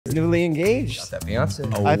Newly engaged. Got that fiance.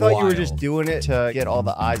 I thought you were just doing it to get all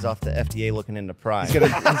the eyes off the FDA looking into Prime. He's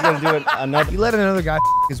gonna do it another. You let another guy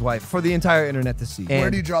his wife for the entire internet to see.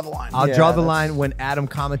 Where do you draw the line? I'll draw the line when Adam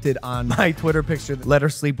commented on my Twitter picture, let her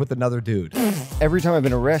sleep with another dude. Every time I've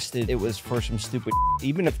been arrested, it was for some stupid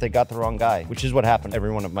even if they got the wrong guy, which is what happened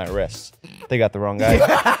every one of my arrests. They got the wrong guy.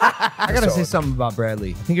 I gotta say something about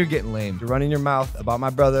Bradley. I think you're getting lame. You're running your mouth about my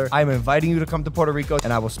brother. I am inviting you to come to Puerto Rico,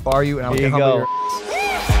 and I will spar you, and I will get humble your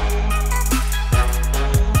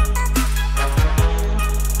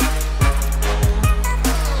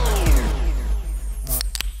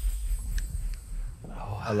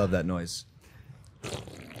I love that noise.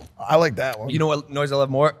 I like that one. You know what noise I love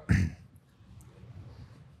more?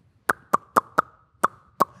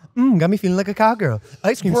 Got me feeling like a cowgirl.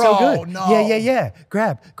 Ice cream so good. No. Yeah.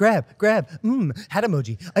 Grab. Hat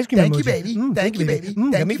emoji. Ice cream Thank emoji. you, baby. Thank you, baby.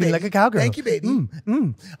 Got me feeling like a cowgirl. Thank you, baby.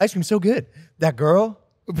 Ice cream so good. That girl.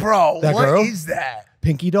 Bro, That what girl? is that?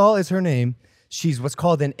 Pinky Doll is her name. She's what's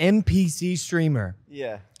called an NPC streamer.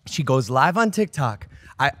 Yeah. She goes live on TikTok.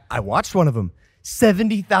 I watched one of them.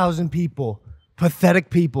 70,000 people, pathetic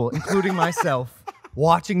people, including myself,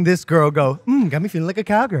 watching this girl go, got me feeling like a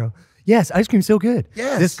cowgirl. Yes, ice cream's so good.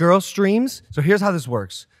 Yes. This girl streams. So here's how this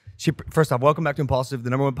works. First off, welcome back to Impulsive, the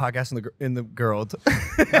 #1 podcast in the world.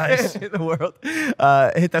 Nice. In the world.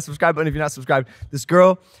 Hit that subscribe button if you're not subscribed. This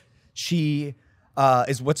girl, she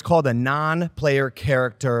is what's called a non-player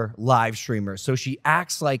character live streamer. So she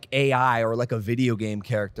acts like AI or like a video game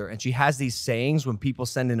character, and she has these sayings when people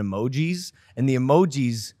send in emojis, and the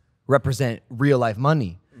emojis represent real life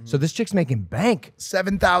money. So this chick's making bank.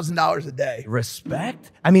 $7,000 a day.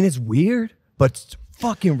 Respect? I mean, it's weird, but it's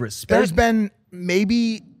fucking respect. There's been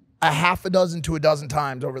maybe a half a dozen to a dozen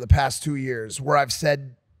times over the past 2 years where I've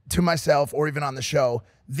said to myself or even on the show,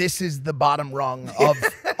 this is the bottom rung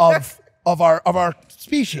of our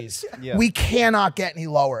species. Yeah. We cannot get any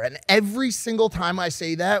lower. And every single time I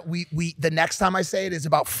say that, the next time I say it is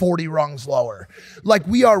about 40 rungs lower. Like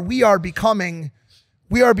we are becoming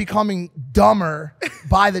dumber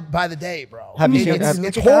by the day, bro.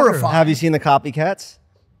 It's horrifying. Have you seen the copycats?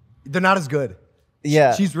 They're not as good.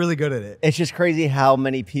 Yeah. She's really good at it. It's just crazy how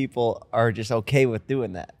many people are just okay with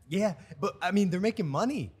doing that. Yeah, but I mean, they're making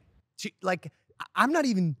money.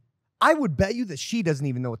 I would bet you that she doesn't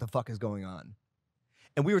even know what the fuck is going on.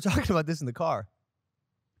 And we were talking about this in the car.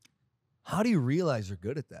 How do you realize you're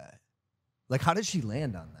good at that? Like, how did she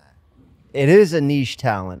land on that? It is a niche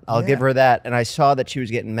talent. I'll give Yeah. her that. And I saw that she was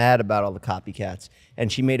getting mad about all the copycats.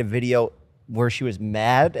 And she made a video where she was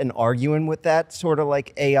mad and arguing with that sort of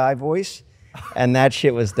like AI voice. And that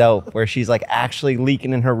shit was dope, where she's like actually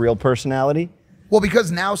leaking in her real personality. Well,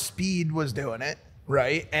 because now Speed was doing it,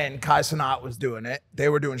 right? And Cenat was doing it. They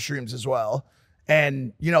were doing streams as well.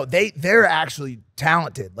 And, you know, they're actually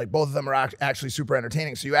talented. Like, both of them are actually super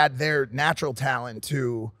entertaining. So you add their natural talent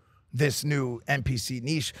to this new NPC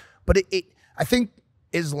niche. But I think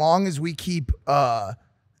as long as we keep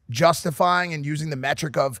justifying and using the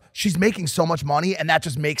metric of she's making so much money and that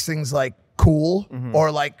just makes things like cool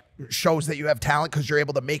or like shows that you have talent because you're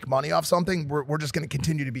able to make money off something, we're just going to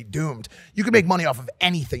continue to be doomed. You can make money off of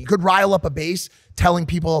anything. You could rile up a base telling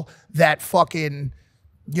people that fucking,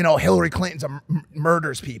 you know, Hillary Clinton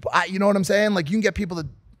murders people. You know what I'm saying? Like, you can get people to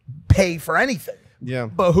pay for anything. Yeah.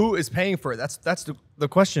 But who is paying for it? That's the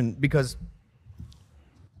question, because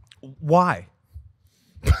why?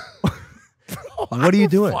 What are you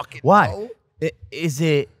doing? Why? Is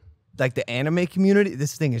it like the anime community?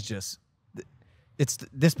 This thing is just,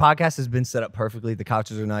 this podcast has been set up perfectly. The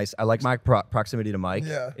couches are nice. I like my proximity to Mike.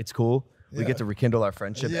 Yeah. It's cool. We get to rekindle our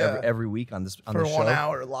friendship every week on this show. For 1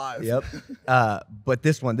 hour live. Yep. But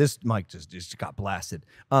this Mike just got blasted.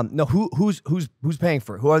 No, who's paying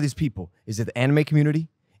for it? Who are these people? Is it the anime community?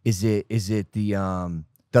 Is it the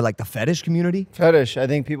like the fetish community? Fetish. I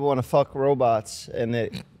think people want to fuck robots,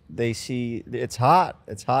 and they see it's hot.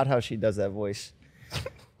 It's hot how she does that voice.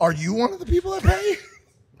 Are you one of the people that pay?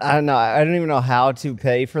 I don't know. I don't even know how to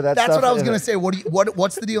pay for that. That's stuff. what I was gonna say.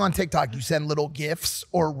 What's the deal on TikTok? You send little gifts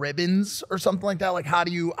or ribbons or something like that. Like, how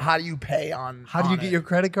do you pay on? How do you get your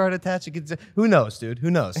credit card attached? Who knows, dude? Who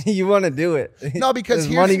knows? You want to do it? No, because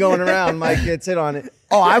there's money going around. Mike gets in on it.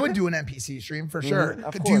 Oh, I would do an NPC stream for sure.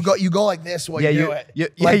 Do you go like this while you do it?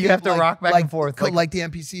 You have to rock back and forth like the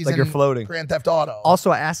NPCs like in you're floating. Grand Theft Auto. Also,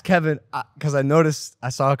 I asked Kevin because I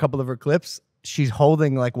saw a couple of her clips. She's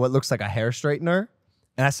holding like what looks like a hair straightener.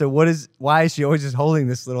 And I said, why is she always just holding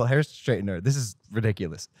this little hair straightener? This is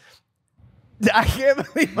ridiculous. I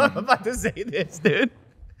can't believe I'm about to say this, dude.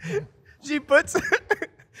 She puts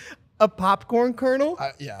a popcorn kernel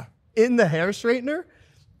Yeah. in the hair straightener.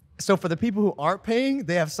 So for the people who aren't paying,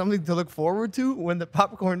 they have something to look forward to when the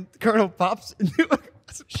popcorn kernel pops.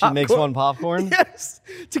 She makes one popcorn. Yes,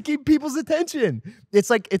 to keep people's attention. It's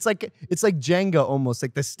like Jenga almost.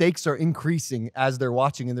 Like the stakes are increasing as they're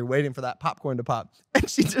watching and they're waiting for that popcorn to pop. And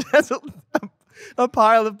she just has a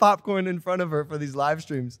pile of popcorn in front of her for these live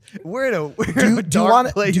streams. We're in a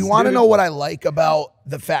dark place. Do you want to know what I like about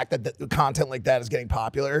the fact that the content like that is getting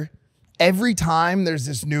popular? Every time there's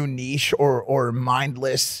this new niche or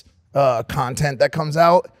mindless content that comes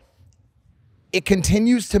out, it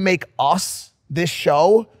continues to make us, this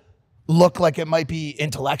show, look like it might be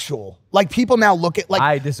intellectual. Like people now look at like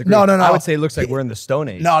I disagree. No. I would say it looks like we're in the Stone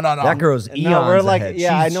Age. No. That girl's eons we're like, ahead.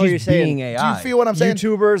 yeah, I know what you're saying. Being AI. Do you feel what I'm saying?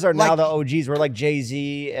 YouTubers are now Like- the OGs. We're like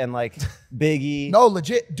Jay-Z and like Biggie. No,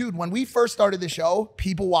 legit, dude. When we first started the show,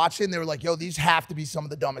 people watching, they were like, "Yo, these have to be some of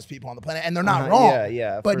the dumbest people on the planet," and they're not wrong.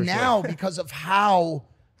 Yeah. But for now, sure. because of how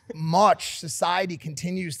much society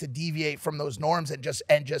continues to deviate from those norms, and just,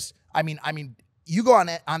 I mean, you go on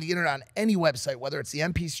the internet on any website, whether it's the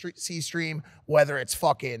NPC stream, whether it's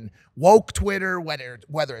fucking woke Twitter,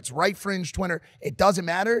 whether it's right fringe Twitter, it doesn't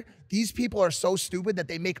matter. These people are so stupid that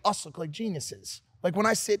they make us look like geniuses. Like when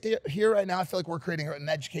I sit here right now, I feel like we're creating an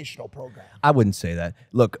educational program. I wouldn't say that.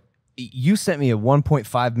 Look, you sent me a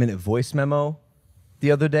 1.5 minute voice memo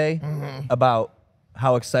the other day about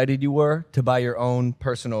how excited you were to buy your own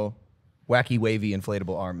personal wacky wavy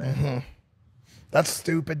inflatable armband. That's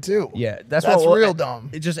stupid too. Yeah, that's real dumb.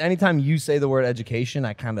 It just anytime you say the word education,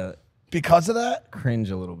 I kind of Because of that,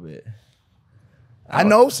 cringe a little bit. I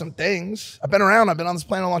know some things. I've been around. I've been on this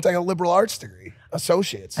planet a long time. I got a liberal arts degree,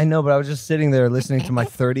 associates. I know, but I was just sitting there listening to my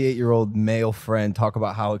 38-year-old male friend talk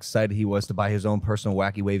about how excited he was to buy his own personal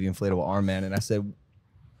wacky wavy inflatable armband, and I said,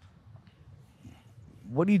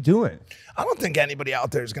 "What are you doing?" I don't think anybody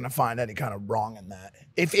out there is going to find any kind of wrong in that.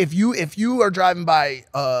 If you are driving by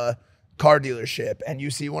a car dealership and you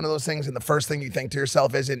see one of those things, and the first thing you think to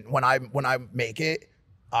yourself isn't, when I make it,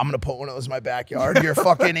 I'm gonna put one of those in my backyard, you're a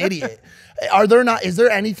fucking idiot. Is there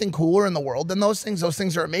anything cooler in the world than those things? Those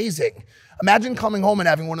things are amazing. Imagine coming home and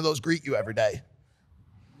having one of those greet you every day.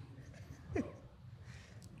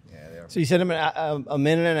 So you sent him a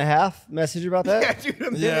minute and a half message about that? Yeah,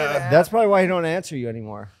 dude, yeah. That's probably why he don't answer you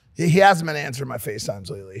anymore. He hasn't been answering my FaceTimes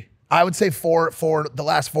lately. I would say the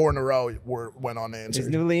last 4 in a row went unanswered. He's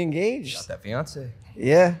newly engaged. Got that fiance.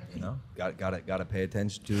 Yeah. You know, got to pay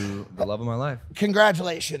attention to the love of my life.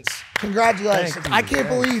 Congratulations. Thank you. I can't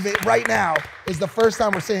believe it right now is the first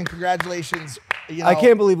time we're saying congratulations. You know, I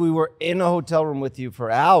can't believe we were in a hotel room with you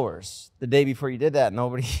for hours the day before you did that.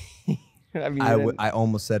 Nobody. I mean, I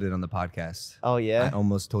almost said it on the podcast. Oh, yeah? I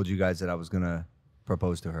almost told you guys that I was going to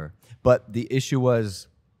propose to her. But the issue was,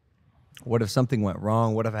 what if something went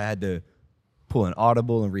wrong? What if I had to pull an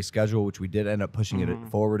audible and reschedule, which we did end up pushing it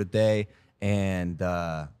forward a day. And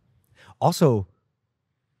also,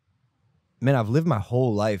 man, I've lived my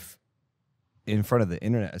whole life in front of the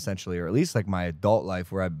internet, essentially, or at least like my adult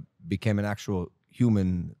life, where I became an actual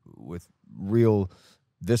human with real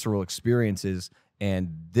visceral experiences.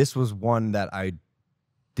 And this was one that I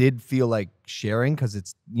did feel like sharing because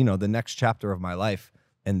it's, you know, the next chapter of my life.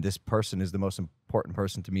 And this person is the most important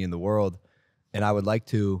person to me in the world. And I would like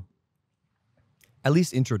to at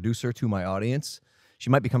least introduce her to my audience.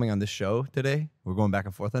 She might be coming on this show today. We're going back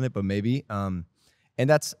and forth on it, but maybe. And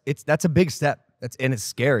that's a big step. And it's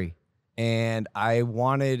scary. And I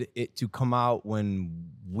wanted it to come out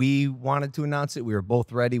when we wanted to announce it. We were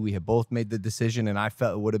both ready. We had both made the decision, and I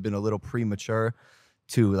felt it would have been a little premature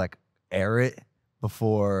to like air it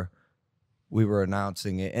before we were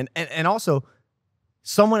announcing it. And also,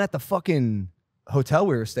 someone at the fucking hotel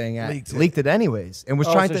we were staying at leaked it anyways, and was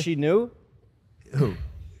trying so to. she knew? Who?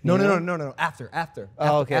 No. After.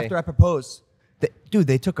 Okay. After I proposed. Dude,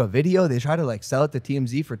 they took a video. They tried to like sell it to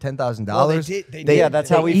TMZ for $10,000. Well, they did. Yeah, that's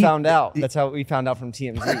how we found out. That's how we found out from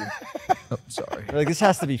TMZ. Oh, sorry. We're like, this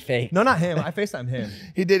has to be fake. No, not him. I FaceTimed him.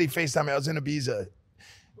 He did. He FaceTimed me. I was in Ibiza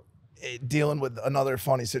dealing with another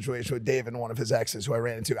funny situation with Dave and one of his exes who I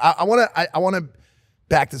ran into. I want to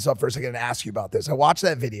back this up for a second and ask you about this. I watched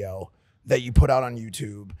that video that you put out on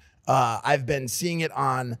YouTube. I've been seeing it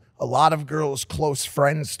on a lot of girls' close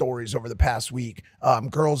friend stories over the past week.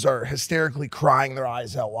 Girls are hysterically crying their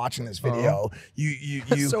eyes out watching this video.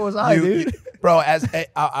 So was I, dude. Bro, as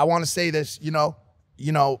I want to say this, you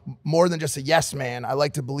know, more than just a yes man, I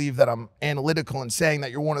like to believe that I'm analytical in saying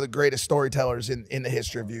that you're one of the greatest storytellers in the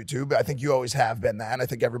history of YouTube. I think you always have been that, and I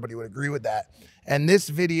think everybody would agree with that. And this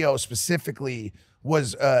video specifically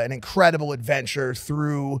was an incredible adventure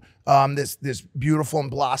through this beautiful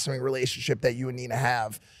and blossoming relationship that you and Nina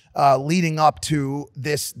have. leading up to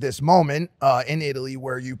this moment in Italy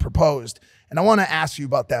where you proposed. And I want to ask you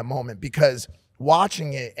about that moment, because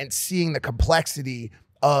watching it and seeing the complexity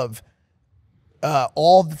of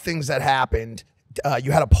all the things that happened.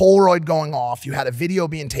 You had a Polaroid going off. You had a video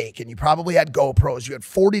being taken. You probably had GoPros. You had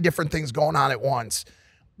 40 different things going on at once.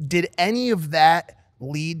 Did any of that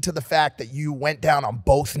lead to the fact that you went down on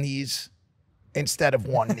both knees instead of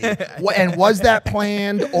one knee? And was that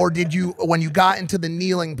planned, or did you, when you got into the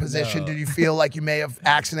kneeling position, did you feel like you may have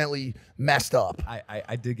accidentally messed up?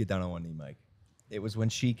 I did get down on one knee, Mike. It was when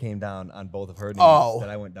she came down on both of her knees that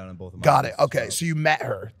I went down on both of my Got knees. it. Okay, so you met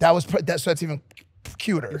her. So that's even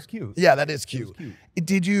cuter. It's cute. Yeah, that is cute.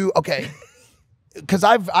 Did you, okay, because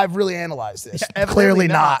I've really analyzed this. Yeah, clearly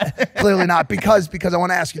not. Clearly not, because I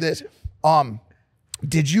want to ask you this.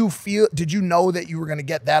 Did you know that you were going to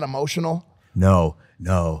get that emotional? No.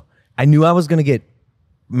 I knew I was going to get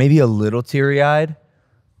maybe a little teary-eyed.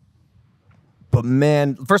 But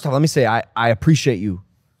man, first off, let me say I appreciate you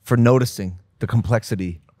for noticing the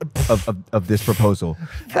complexity of this proposal.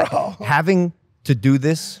 Bro. Having to do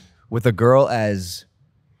this with a girl as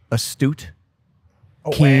astute,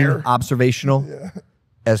 keen, observational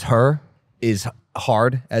as her is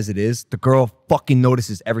hard as it is. The girl fucking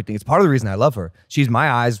notices everything. It's part of the reason I love her. She's my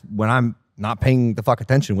eyes when I'm not paying the fuck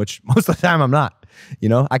attention, which most of the time I'm not. You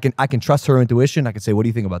know, I can trust her intuition. I can say, what do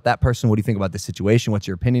you think about that person? What do you think about this situation? What's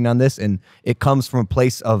your opinion on this? And it comes from a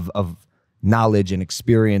place of knowledge and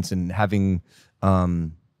experience and having a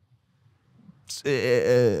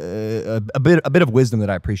bit of wisdom that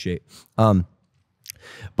I appreciate.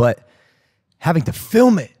 But having to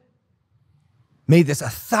film it made this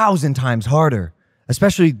 1,000 times harder,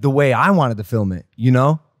 especially the way I wanted to film it. You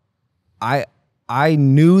know, I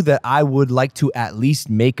knew that I would like to at least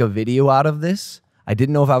make a video out of this. I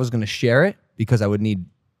didn't know if I was going to share it because I would need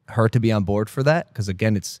her to be on board for that. Because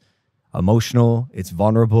again, it's emotional, it's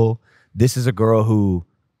vulnerable. This is a girl who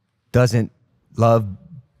doesn't love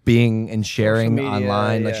being and sharing media,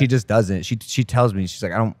 online. Like she just doesn't. She tells me, she's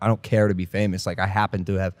like, I don't care to be famous. Like I happen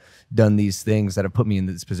to have done these things that have put me in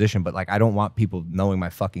this position, but like I don't want people knowing my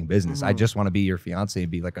fucking business. I just want to be your fiance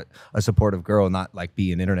and be like a supportive girl, not like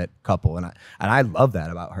be an internet couple. And I love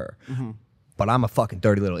that about her. But I'm a fucking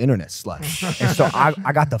dirty little internet slut. And so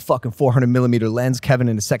I got the fucking 400mm lens, Kevin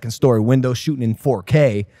in the second story window shooting in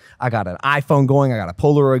 4K. I got an iPhone going. I got a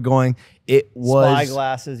Polaroid going. It was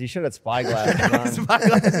spyglasses. You should have spyglasses on.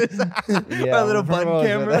 Spyglasses. Yeah, My little button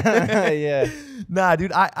camera. Yeah. Nah,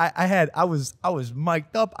 dude, I was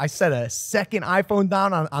mic'd up. I set a second iPhone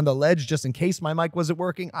down on the ledge just in case my mic wasn't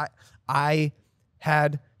working. I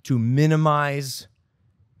had to minimize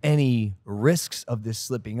any risks of this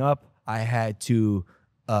slipping up. I had to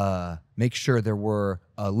make sure there were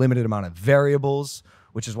a limited amount of variables,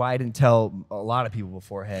 which is why I didn't tell a lot of people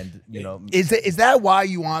beforehand. You know, Is that why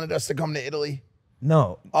you wanted us to come to Italy?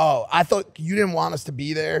 no. Oh, I thought you didn't want us to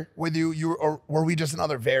be there with you. Or were we just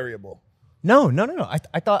another variable? No.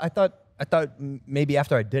 I thought maybe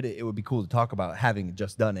after I did it, it would be cool to talk about having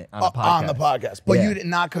just done it on a podcast. On the podcast, but Yeah. you did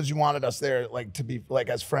not, because you wanted us there like to be like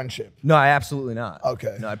as friendship. No, I absolutely not.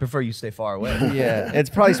 Okay. No, I prefer you stay far away. Yeah,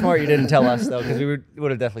 it's probably smart you didn't tell us though, because we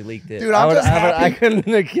would have definitely leaked it. Dude, I'm just happy. I couldn't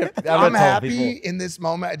have kept. I'm happy people. in this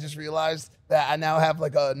moment. I just realized that I now have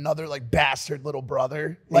like another like bastard little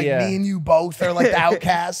brother. Like Yeah. me and you both are like the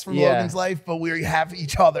outcasts from Yeah. Logan's life, but we have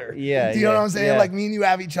each other. Yeah, Do you know yeah, what I'm saying? yeah. Like me and you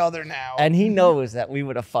have each other now. And he knows that we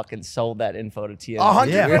would have fucking sold that info to TMZ.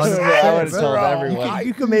 100%, Yeah, I would have told bro. everyone.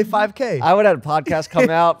 You could make 5K. I would have had a podcast come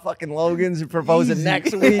out, fucking Logan's proposing Easy.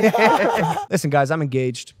 next week. Listen, guys, I'm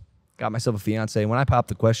engaged. Got myself a fiance. When I popped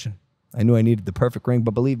the question, I knew I needed the perfect ring,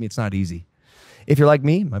 but believe me, it's not easy. If you're like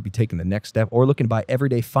me, you might be taking the next step or looking to buy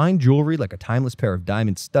everyday fine jewelry like a timeless pair of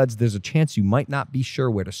diamond studs, there's a chance you might not be sure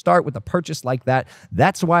where to start with a purchase like that.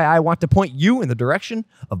 That's why I want to point you in the direction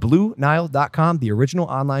of BlueNile.com, the original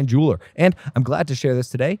online jeweler. And I'm glad to share this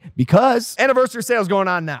today because anniversary sale is going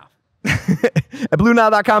on now. At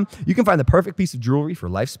BlueNile.com, you can find the perfect piece of jewelry for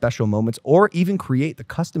life's special moments or even create the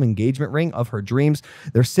custom engagement ring of her dreams.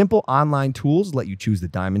 Their simple online tools let you choose the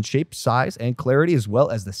diamond shape, size, and clarity, as well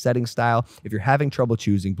as the setting style. If you're having trouble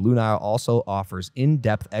choosing, Blue Nile also offers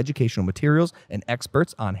in-depth educational materials and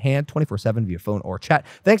experts on hand 24/7 via phone or chat.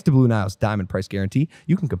 Thanks to Blue Nile's diamond price guarantee,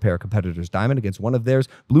 you can compare a competitor's diamond against one of theirs.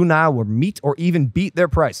 Blue Nile will meet or even beat their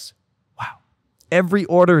price. Every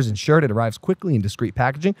order is insured. It arrives quickly in discreet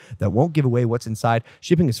packaging that won't give away what's inside.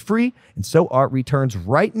 Shipping is free, and so are returns.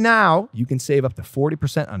 Right now, you can save up to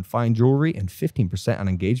 40% on fine jewelry and 15% on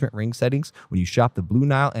engagement ring settings when you shop the Blue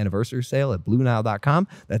Nile anniversary sale at BlueNile.com.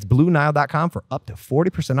 That's BlueNile.com for up to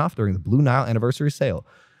 40% off during the Blue Nile anniversary sale.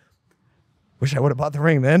 Wish I would have bought the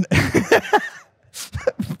ring, man.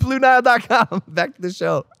 BlueNile.com. Back to the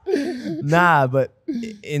show. Nah, but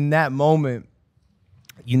in that moment,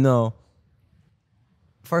 you know,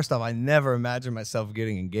 first off, I never imagined myself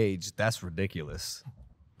getting engaged. That's ridiculous.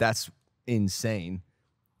 That's insane.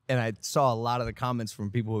 And I saw a lot of the comments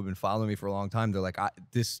from people who have been following me for a long time. They're like,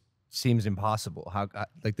 this seems impossible.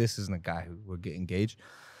 Like, this isn't a guy who would get engaged.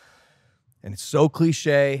 And it's so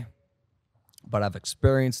cliche, but I've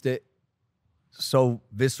experienced it so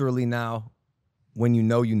viscerally now. When you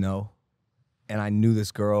know, you know. And I knew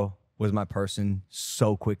this girl was my person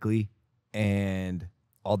so quickly. And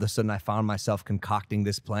all of a sudden I found myself concocting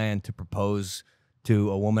this plan to propose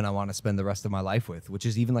to a woman I want to spend the rest of my life with, which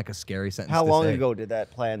is even like a scary sentence How to long say. ago did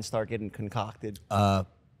that plan start getting concocted?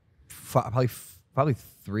 Probably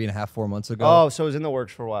 3.5, 4 months ago. Oh, so it was in the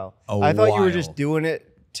works for a while. I thought you were just while. doing it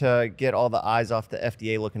to get all the eyes off the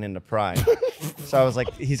FDA looking into Prime. So I was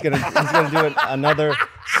like, he's gonna do another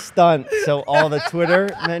stunt, so all the Twitter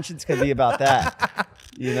mentions could be about that.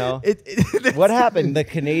 You know, what happened? The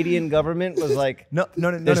Canadian government was like, no.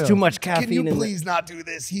 There's too much caffeine. Can you in please not do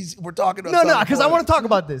this? We're talking about No, because I want to talk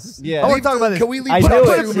about this. Yeah. I want to talk about this. Can we leave? I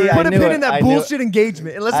knew it. See, I Put a knew pin it. in that I knew bullshit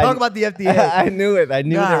engagement, and let's talk about the FDA. I knew it. I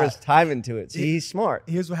knew Nah. there was time into it. See, he's smart.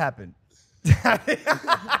 Here's what happened.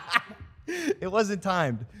 It wasn't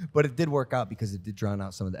timed, but it did work out because it did drown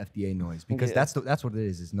out some of the FDA noise. Because that's what it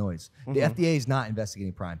is noise. The FDA is not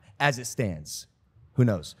investigating Prime as it stands. Who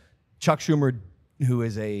knows? Chuck Schumer, who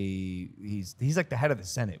is he's like the head of the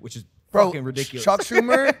Senate, which is fucking ridiculous. Chuck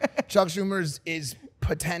Schumer is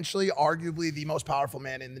potentially, arguably, the most powerful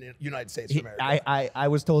man in the United States of America. I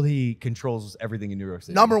was told he controls everything in New York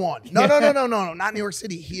City. Number one. No, not New York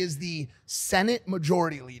City. He is the Senate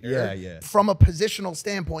Majority Leader. Yeah. From a positional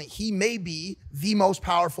standpoint, he may be the most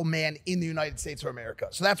powerful man in the United States of America.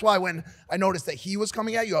 So that's why when I noticed that he was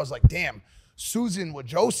coming at you, I was like, damn, Susan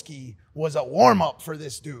Wojcicki was a warm-up for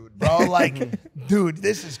this dude, bro. Like, dude,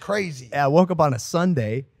 this is crazy. I woke up on a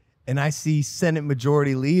Sunday and I see Senate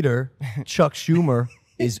Majority Leader Chuck Schumer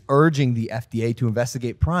is urging the FDA to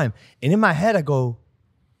investigate Prime. And in my head, I go,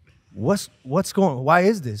 what's going on? Why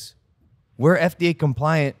is this? We're FDA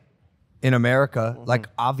compliant in America, like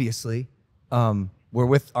obviously. We're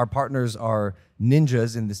with our partners are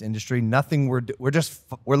ninjas in this industry. Nothing we're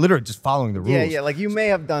literally just following the rules. Yeah. Like you may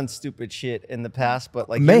have done stupid shit in the past, but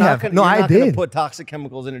like May you're have. not No, you're I not gonna did. put toxic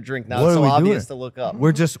chemicals in a drink now. What It's are so we obvious doing? to look up.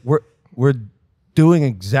 We're doing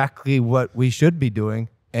exactly what we should be doing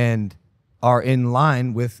and are in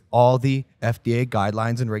line with all the FDA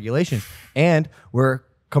guidelines and regulations. And we're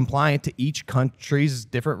compliant to each country's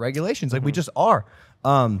different regulations. Like we just are.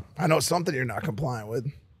 I know something you're not compliant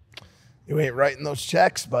with. You ain't writing those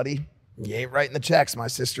checks, buddy. You ain't writing the checks. My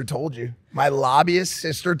sister told you. My lobbyist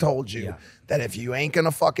sister told you that if you ain't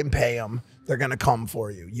gonna fucking pay them, they're gonna come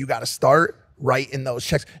for you. You got to start writing those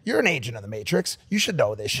checks. You're an agent of the Matrix. You should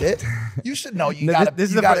know this shit. You should know you got to.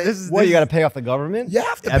 You got to pay off the government? You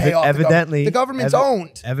have to pay off evidently, the government's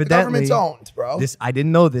owned. Evidently, the government's owned, bro. I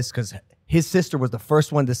didn't know this because his sister was the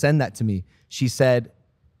first one to send that to me. She said,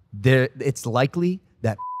 it's likely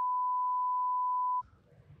that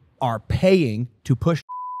are paying to push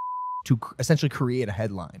to essentially create a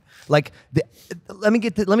headline. Like, let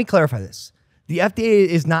me clarify this. The FDA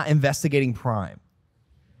is not investigating Prime.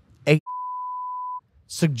 A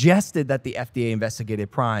suggested that the FDA investigated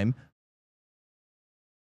Prime.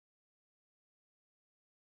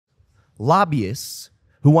 Lobbyists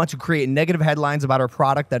who want to create negative headlines about our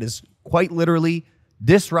product that is quite literally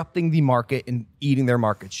disrupting the market and eating their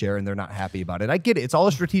market share, and they're not happy about it. I get it. It's all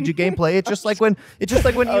a strategic gameplay. It's just like when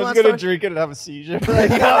I was gonna drink it and have a seizure. Like,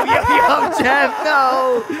 yo,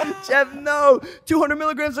 Jeff, no. 200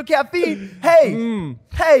 milligrams of caffeine. Hey,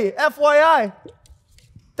 FYI,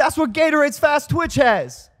 that's what Gatorade's Fast Twitch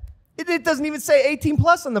has. It doesn't even say 18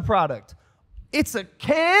 plus on the product. It's a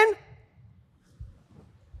can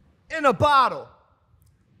in a bottle.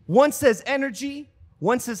 One says energy,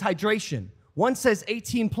 one says hydration. One says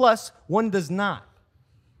 18 plus, one does not.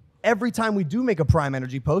 Every time we do make a Prime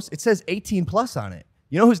Energy post, it says 18 plus on it.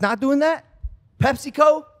 You know who's not doing that?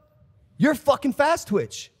 PepsiCo, your fucking Fast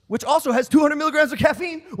Twitch, which also has 200 milligrams of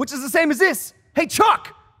caffeine, which is the same as this. Hey,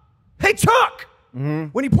 Chuck.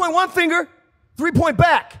 When you point one finger, 3 point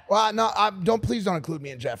back. Well, no, please don't include me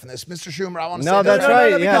and Jeff in this. Mr. Schumer, I want to say No, that's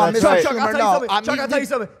right. Yeah, that's right. Chuck, I'll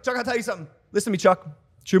tell you something. Listen to me, Chuck.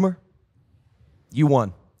 Schumer, you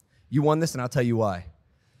won. You won this, and I'll tell you why.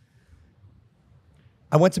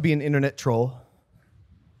 I went to be an internet troll,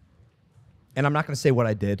 and I'm not going to say what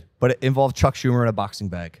I did, but it involved Chuck Schumer in a boxing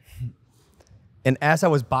bag. And as I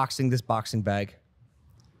was boxing this boxing bag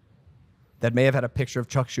that may have had a picture of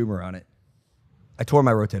Chuck Schumer on it, I tore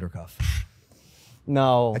my rotator cuff.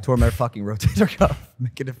 No. I tore my fucking rotator cuff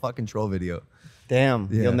making a fucking troll video. Damn.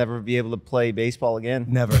 Yeah. You'll never be able to play baseball again.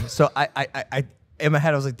 Never. So I in my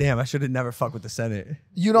head I was like, damn, I should have never fucked with the Senate.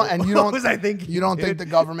 What was I thinking? You don't think the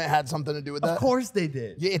government had something to do with that? Of course they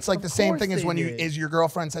did. Yeah, it's like the same thing as when your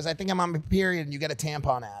girlfriend says, "I think I'm on my period," and you get a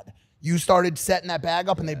tampon ad. You started setting that bag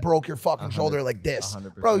up, and they broke your fucking shoulder like this,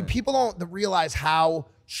 100%. bro. People don't realize how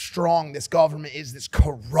strong this government is. This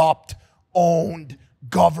corrupt, owned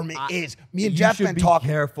government is. Me and Jeff been talking.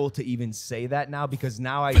 Be careful to even say that now, because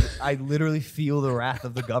now I literally feel the wrath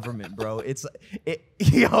of the government, bro.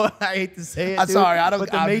 Yo, I hate to say it. I'm dude, sorry, I but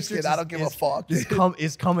don't give a fuck.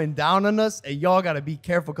 Is coming down on us, and y'all gotta be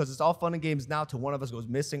careful, because it's all fun and games now till one of us goes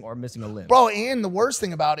missing or missing a limb. Bro, and the worst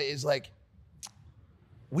thing about it is like,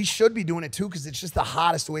 we should be doing it too, because it's just the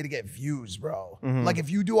hottest way to get views, bro. Like if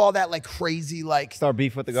you do all that like crazy, like Start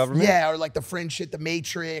beef with the government? yeah, or like the fringe shit, the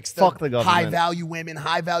Matrix, Fuck the government. high value women,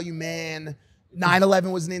 high value men.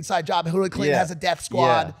 9/11 was an inside job. Hillary Clinton has a death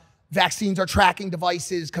squad. Yeah. Vaccines are tracking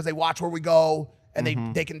devices because they watch where we go, and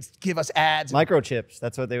they can give us ads. Microchips.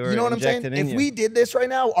 That's what they were You know what I'm saying? injecting in If you. we did this right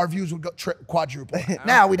now, our views would go quadruple.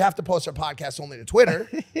 Now we'd have to post our podcast only to Twitter,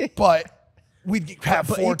 but we'd have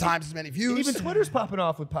four times as many views. Even Twitter's popping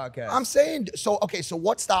off with podcasts. I'm saying, so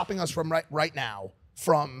what's stopping us from right now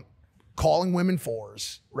from calling women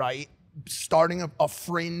fours, right? Starting a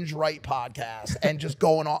fringe right podcast and just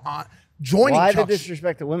going on joining Why the Chuck.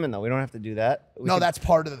 disrespect to women, though? We don't have to do that. No, that's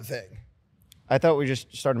part of the thing. I thought we were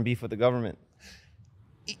just starting beef with the government.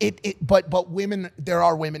 But women, there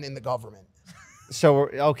are women in the government. So,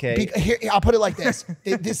 okay. Here, I'll put it like this.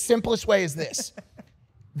 The simplest way is this.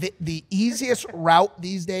 The easiest route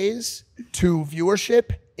these days to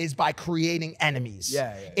viewership is by creating enemies.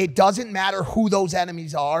 Yeah. It doesn't matter who those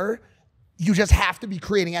enemies are. You just have to be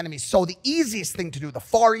creating enemies. So the easiest thing to do, the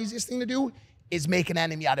far easiest thing to do, is make an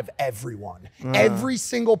enemy out of everyone. Every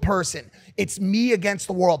single person. It's me against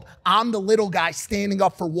the world. I'm the little guy standing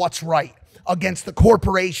up for what's right. Against the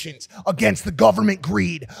corporations, against the government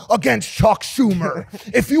greed, against Chuck Schumer.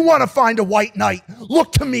 If you want to find a white knight,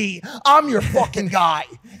 look to me. I'm your fucking guy.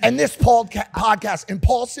 And this podcast,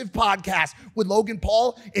 Impulsive Podcast with Logan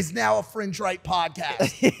Paul, is now a fringe right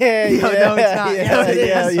podcast. Yeah.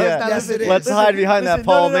 Yes, it is. Let's hide behind that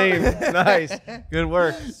Paul name. Nice. Good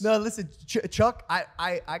work. No, listen, Chuck,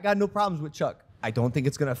 I got no problems with Chuck. I don't think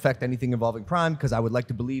it's going to affect anything involving Prime, because I would like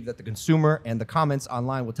to believe that the consumer and the comments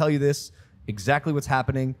online will tell you this, exactly what's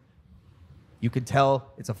happening. You can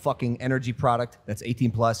tell it's a fucking energy product that's 18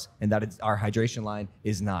 plus, and that our hydration line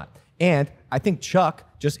is not. And I think Chuck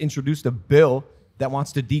just introduced a bill that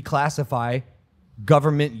wants to declassify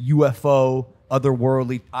government UFO,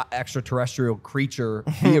 otherworldly, extraterrestrial creature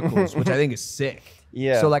vehicles, which I think is sick.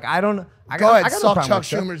 Yeah. So like, I Go ahead, no suck problem Chuck with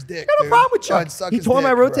Chuck. Schumer's dick. I got no problem with Go ahead, Chuck. suck He his tore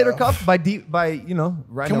my dick, rotator bro. cuff by riding a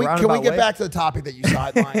roundabout Can we get way. back to the topic that you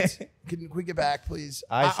sidelined? Can we get back, please?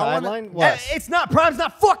 I sideline? What? It's not, Prime's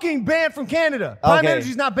not fucking banned from Canada. Prime Okay.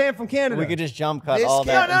 Energy's not banned from Canada. We could just jump cut This all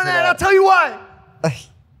can't- that. No, into and I'll that. tell you why.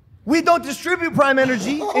 We don't distribute Prime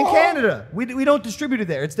Energy in Canada. We don't distribute it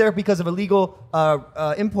there. It's there because of illegal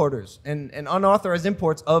importers and unauthorized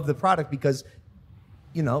imports of the product, because,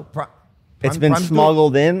 you know, It's been Prime's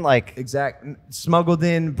smuggled in, like smuggled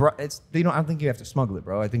in. I don't think you have to smuggle it,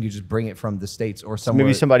 bro. I think you just bring it from the States or somewhere.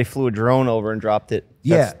 maybe somebody flew a drone over and dropped it.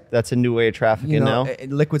 That's a new way of trafficking now.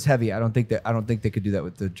 Liquid's heavy. I don't think they could do that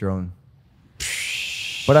with the drone.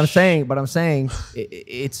 But I'm saying,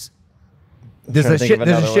 it's there's a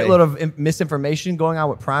shitload of misinformation going on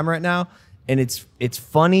with Prime right now, and it's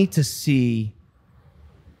funny to see.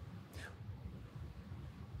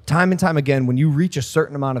 Time and time again, when you reach a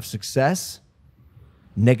certain amount of success,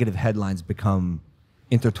 negative headlines become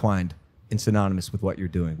intertwined and synonymous with what you're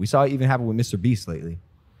doing. We saw it even happen with Mr. Beast lately.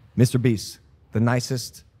 Mr. Beast, the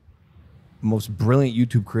nicest, most brilliant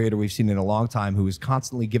YouTube creator we've seen in a long time, who is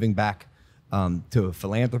constantly giving back to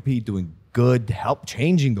philanthropy, doing good, help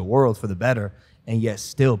changing the world for the better, and yet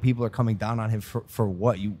still people are coming down on him for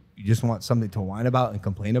what? You just want something to whine about and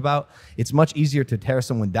complain about? It's much easier to tear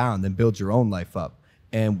someone down than build your own life up.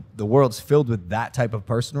 And the world's filled with that type of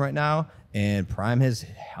person right now. And Prime has,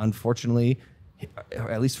 unfortunately,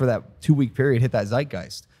 at least for that 2-week period, hit that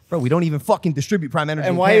zeitgeist. Bro, we don't even fucking distribute Prime Energy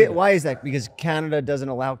And in why Canada. is that? Because Canada doesn't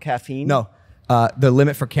allow caffeine? No. The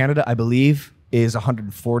limit for Canada, I believe, is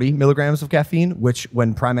 140 milligrams of caffeine, which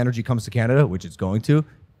when Prime Energy comes to Canada, which it's going to,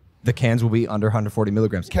 the cans will be under 140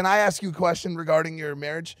 milligrams. Can I ask you a question regarding your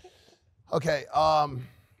marriage? Okay. I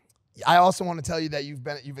also want to tell you that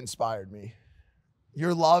you've inspired me.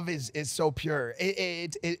 Your love is so pure.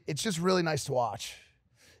 It's just really nice to watch.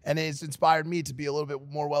 And it's inspired me to be a little bit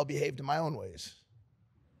more well-behaved in my own ways.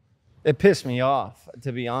 It pissed me off,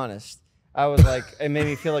 to be honest. I was like, it made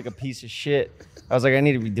me feel like a piece of shit. I was like, I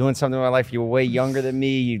need to be doing something in my life. You were way younger than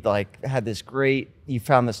me. You like had this you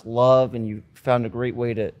found this love, and you found a great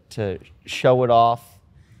way to show it off.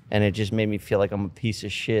 And it just made me feel like I'm a piece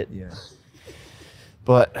of shit. Yeah.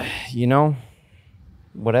 But, you know,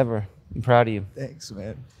 whatever. I'm proud of you. Thanks,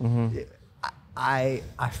 man. Mm-hmm. Yeah,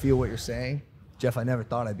 I feel what you're saying. Jeff, I never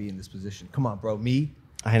thought I'd be in this position. Come on, bro. Me?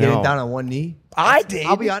 I know. Getting down on one knee? I did.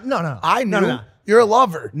 I'll be on. No. I knew. No. You're a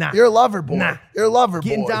lover. Nah. You're a lover boy. Nah. You're a lover boy.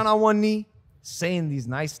 Getting down on one knee, saying these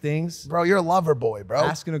nice things, Bro, you're a lover boy, bro.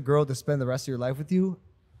 asking a girl to spend the rest of your life with you,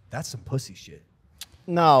 that's some pussy shit.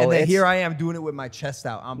 No, And then it's, here I am doing it with my chest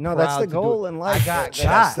out. I'm No, proud that's the to goal do it. in life. I got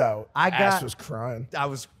Chest shot. out. Ass was crying.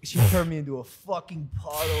 She turned me into a fucking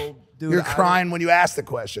puddle, dude. You're crying when you ask the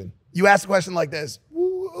question. You asked the question like this.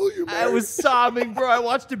 I was sobbing, bro. I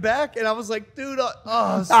watched it back and I was like, dude,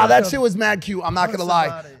 that shit was mad cute. I'm not gonna lie.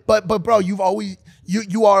 about it. But bro, you've always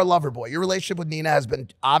you are a lover boy. Your relationship with Nina has been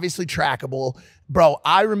obviously trackable. Bro,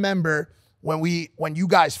 I remember when you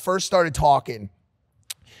guys first started talking,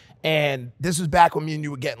 and this was back when me and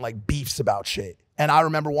you were getting like beefs about shit. And I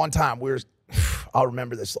remember one time I'll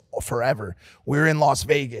remember this forever. We were in Las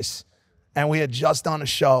Vegas and we had just done a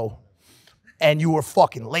show and you were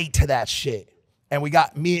fucking late to that shit. And we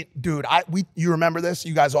got you remember this?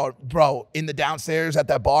 You guys all, bro, in the downstairs at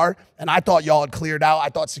that bar. And I thought y'all had cleared out. I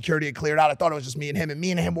thought security had cleared out. I thought it was just me and him. And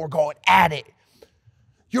me and him were going at it.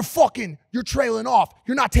 You're trailing off.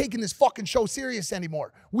 You're not taking this fucking show serious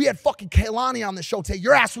anymore. We had fucking Kaylani on the show today.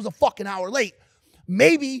 Your ass was a fucking hour late.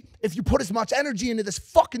 Maybe if you put as much energy into this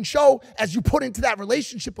fucking show as you put into that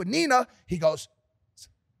relationship with Nina, he goes,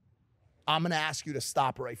 I'm gonna ask you to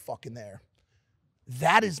stop right fucking there.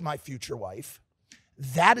 That is my future wife.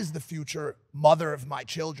 That is the future mother of my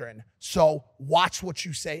children. So watch what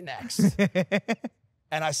you say next.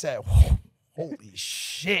 And I said, holy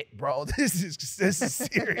shit, bro. This is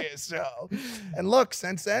serious, yo. And look,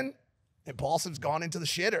 since then, Impulsive's gone into the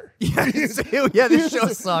shitter. Yeah, this show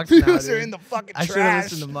sucks. Views are in the fucking I trash.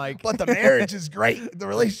 listened to Mike. But the marriage is great. The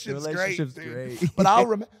relationship's great, dude. great. But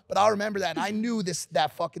I'll remember that. And I knew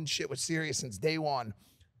that fucking shit was serious since day one.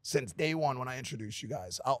 Since day one when I introduced you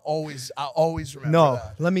guys. I'll always remember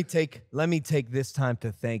that. Let me take this time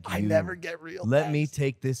to thank you. I never get real. Let me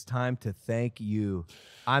take this time to thank you.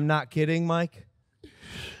 I'm not kidding, Mike.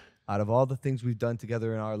 Out of all the things we've done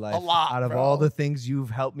together in our life, out of all the things you've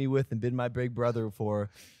helped me with and been my big brother for,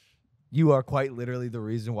 you are quite literally the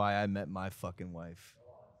reason why I met my fucking wife.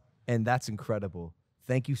 And that's incredible.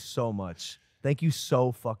 Thank you so much. Thank you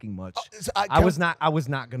so fucking much. I was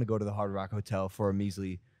not gonna go to the Hard Rock Hotel for a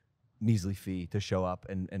measly fee to show up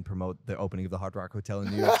and promote the opening of the Hard Rock Hotel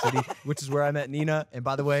in New York City, which is where I met Nina. And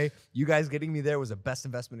by the way, you guys getting me there was the best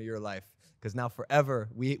investment of your life, because now forever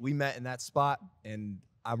we met in that spot, and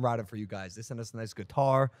I'm riding for you guys. They sent us a nice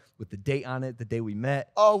guitar with the date on it, the day we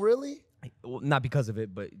met. Oh, really? Well, not because of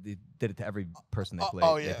it, but they did it to every person they played.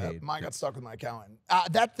 Oh yeah, mine got stuck with my accountant.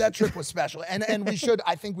 That trip was special, and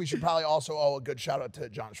I think we should probably also owe a good shout out to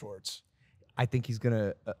John Schwartz. I think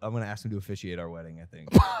I'm gonna ask him to officiate our wedding. I think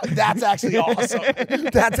that's actually awesome.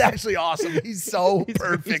 That's actually awesome. He's so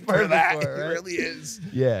perfect for that. For it, right? He really is.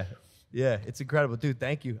 Yeah, it's incredible, dude.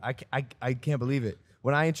 Thank you. I can't believe it.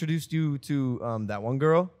 When I introduced you to that one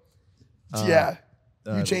girl,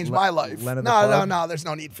 you changed my life. Lena The Plug. No. There's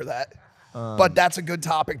no need for that. But that's a good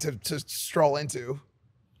topic to stroll into.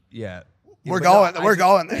 Yeah. We're going there.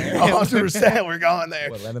 100%. We're going there.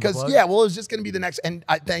 Because, it was just going to be the next. And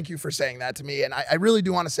I thank you for saying that to me. And I really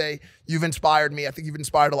do want to say you've inspired me. I think you've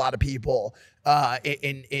inspired a lot of people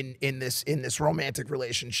in this romantic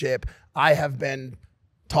relationship. I have been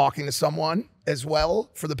talking to someone as well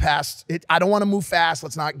for the past. I don't want to move fast.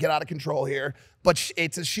 Let's not get out of control here. But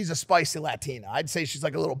she's a spicy Latina. I'd say she's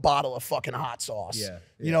like a little bottle of fucking hot sauce. Yeah.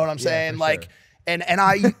 You know what I'm saying? Like. Sure. And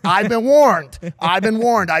I've been warned. I've been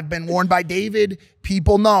warned by David.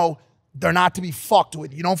 People know they're not to be fucked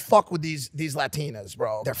with. You don't fuck with these Latinas,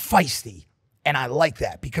 bro. They're feisty. And I like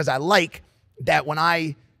that, because I like that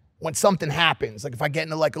when something happens, like if I get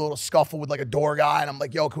into like a little scuffle with like a door guy and I'm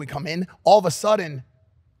like, yo, can we come in? All of a sudden,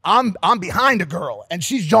 I'm behind a girl and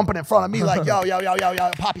she's jumping in front of me like, yo,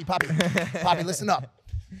 Poppy, listen up.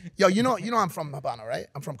 Yo, you know I'm from Habana, right?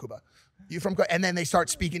 I'm from Cuba. You from Cuba? And then they start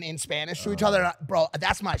speaking in Spanish to each other. Bro,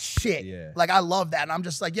 that's my shit. Yeah. Like, I love that. And I'm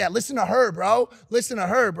just like, yeah, listen to her, bro.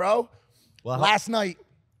 Well, last night,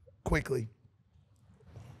 quickly,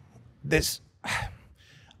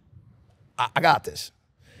 I got this.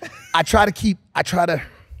 I try to keep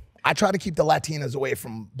the Latinas away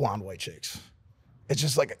from blonde white chicks. It's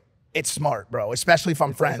just like, It's smart, bro. Especially if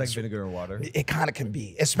I'm friends. It's like vinegar and water. It kind of can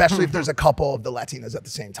be, especially if there's a couple of the Latinas at the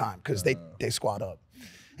same time, because they squat up.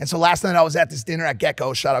 And so last night I was at this dinner at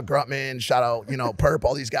Gecko. Shout out Grutman. Shout out Perp.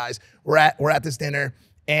 All these guys. We're at this dinner,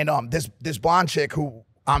 and this blonde chick who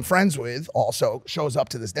I'm friends with also shows up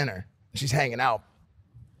to this dinner. She's hanging out.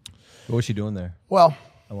 What was she doing there? Well,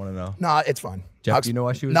 I want to know. Nah, it's fine. Jeff, do you know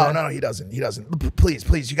why she was no, there? No, he doesn't. He doesn't.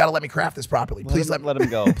 Please, you got to let me craft this properly. Please let him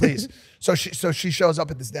go. Please. So she shows up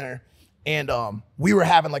at this dinner, and we were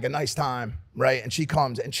having like a nice time, right? And she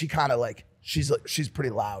comes, and she kind of like she's pretty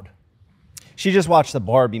loud. She just watched the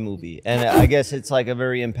Barbie movie, and I guess it's like a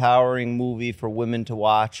very empowering movie for women to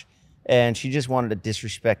watch. And she just wanted to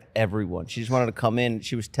disrespect everyone. She just wanted to come in.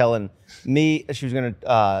 She was telling me she was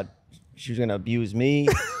gonna abuse me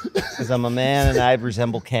because I'm a man and I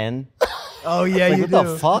resemble Ken. Oh yeah, like, you what do.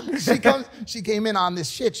 the fuck? She came in on this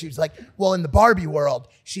shit. She was like, well, in the Barbie world,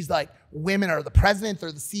 she's like, women are the presidents,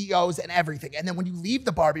 they're the CEOs and everything. And then when you leave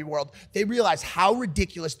the Barbie world, they realize how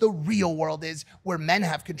ridiculous the real world is where men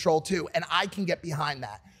have control too. And I can get behind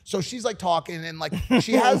that. So she's like talking and like,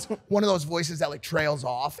 she has one of those voices that like trails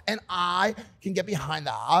off, and I can get behind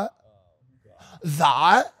that.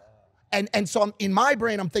 And so I'm, in my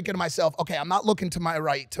brain, I'm thinking to myself, okay, I'm not looking to my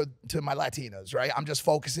right to my Latinas, right? I'm just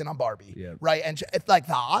focusing on Barbie, right? And it's like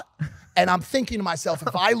that. And I'm thinking to myself,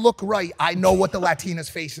 if I look right, I know what the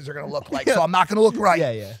Latinas' faces are gonna look like. So I'm not gonna look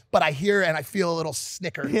right. But I hear and I feel a little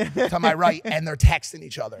snicker to my right, and they're texting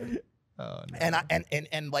each other. Oh, no.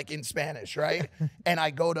 And like in Spanish, right? And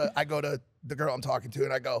I go to the girl I'm talking to,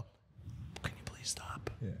 and I go, can you please stop?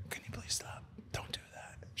 Yeah. Can you please stop? Don't do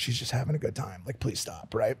that. She's just having a good time. Like, please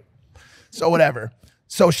stop, right? So whatever.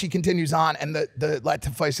 So she continues on, and the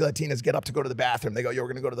feisty Latinas get up to go to the bathroom. They go, yo, we're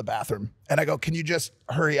gonna go to the bathroom. And I go, can you just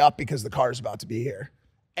hurry up because the car's about to be here?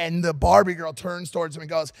 And the Barbie girl turns towards him and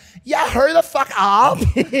goes, yeah, hurry the fuck up.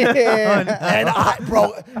 And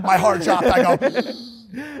bro, my heart dropped. I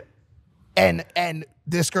go, and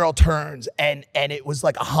this girl turns, and it was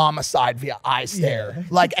like a homicide via eye stare. Yeah.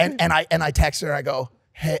 Like, and I text her, I go,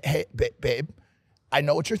 hey, babe, I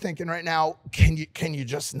know what you're thinking right now. Can you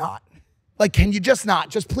just not? Like, can you just not?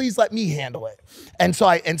 Just please let me handle it. And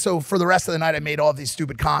so for the rest of the night, I made all of these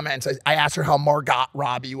stupid comments. I asked her how Margot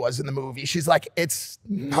Robbie was in the movie. She's like, it's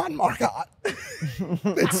not Margot.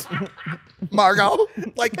 It's Margot.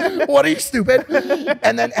 Like, what are you, stupid?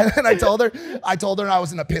 And then I told her I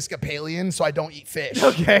was an Episcopalian, so I don't eat fish.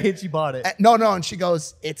 Okay, and she bought it. No, and she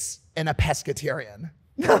goes, it's an Pescatarian.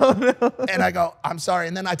 No. And I go, I'm sorry.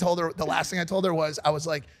 And then I told her, the last thing I told her was, I was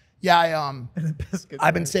like, yeah,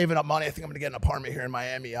 I've been saving up money. I think I'm gonna get an apartment here in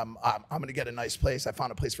Miami. I'm gonna get a nice place. I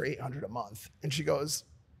found a place for $800 a month. And she goes,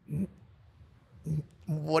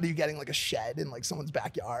 what are you getting, like a shed in like someone's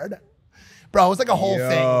backyard? Bro, it was like a whole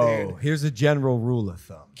thing, dude. Here's a general rule of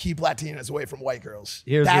thumb. Keep Latinas away from white girls.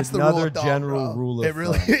 That's another general rule of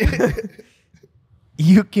thumb.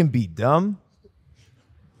 You can be dumb.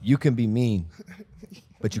 You can be mean.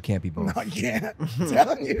 But you can't be both. No, you can't. I'm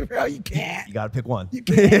telling you, bro, you can't. You gotta pick one. You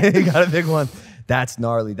can't. You gotta pick one. That's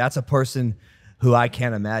gnarly. That's a person who I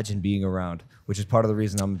can't imagine being around, which is part of the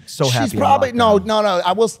reason I'm so happy. She's probably no.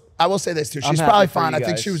 I will say this too. She's probably fine. I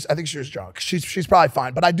think she was drunk. She's probably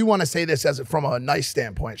fine. But I do want to say this from a nice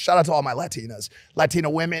standpoint. Shout out to all my Latinas,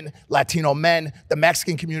 Latino women, Latino men, the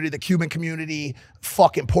Mexican community, the Cuban community,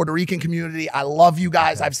 fucking Puerto Rican community. I love you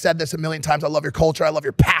guys. I've said this a million times. I love your culture. I love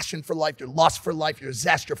your passion for life, your lust for life, your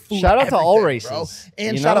zest, your food. Shout out to all races, bro.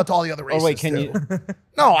 And shout out to all the other races. Oh wait, can you?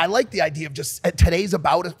 No, I like the idea of just today's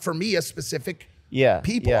about for me a specific.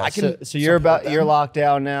 People. Yeah. I can so you're locked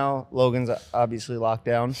down now. Logan's obviously locked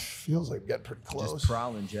down. Feels like we're getting pretty close. Just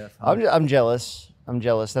prowling, Jeff. I'm jealous.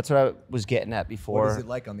 That's what I was getting at before. What is it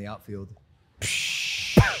like on the outfield?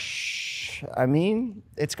 I mean,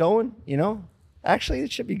 it's going. Actually,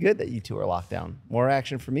 it should be good that you two are locked down. More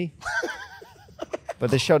action for me.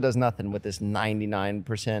 But this show does nothing with this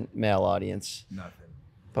 99% male audience. Nothing.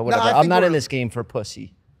 But whatever. I'm not in this game for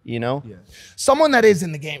pussy. Yeah. Someone that is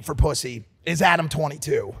in the game for pussy is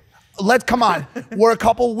Adam22. Come on. We're a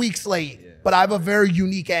couple weeks late, but I have a very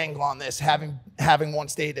unique angle on this, having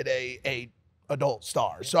once dated a adult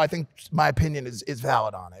star. So I think my opinion is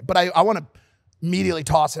valid on it. But I want to immediately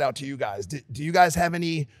toss it out to you guys. Do you guys have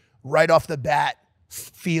any right off the bat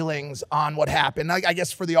feelings on what happened? I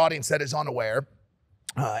guess for the audience that is unaware,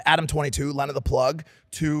 Adam22, Lena The Plug,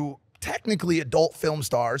 two technically adult film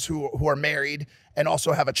stars who are married and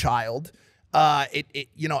also have a child.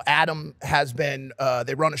 Adam has been,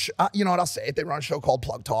 they run a show, you know what, I'll say it. They run a show called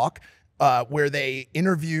Plug Talk, where they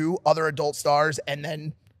interview other adult stars and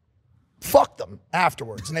then fucked them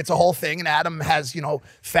afterwards. And it's a whole thing. And Adam has, you know,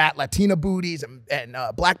 fat Latina booties and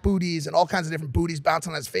black booties and all kinds of different booties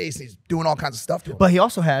bouncing on his face. And he's doing all kinds of stuff to him. But he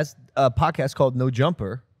also has a podcast called No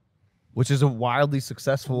Jumper, which is a wildly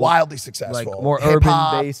successful, like more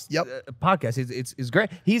urban-based podcast. It's great.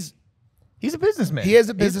 He's a businessman. He is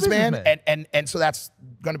a businessman. And so that's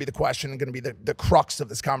going to be the question and going to be the crux of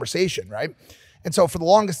this conversation, right? And so for the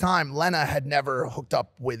longest time, Lena had never hooked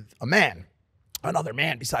up with another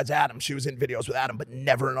man besides Adam. She was in videos with Adam, but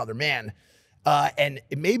never another man. And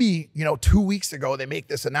maybe, you know, 2 weeks ago, they make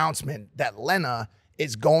this announcement that Lena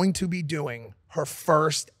is going to be doing her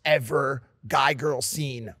first ever guy-girl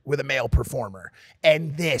scene with a male performer.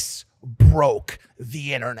 And this broke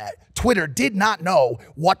the internet. Twitter did not know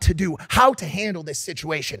what to do, how to handle this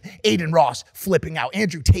situation. Aiden Ross flipping out,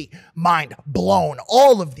 Andrew Tate, mind blown.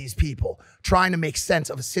 All of these people trying to make sense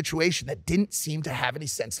of a situation that didn't seem to have any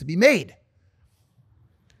sense to be made.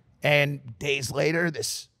 And days later,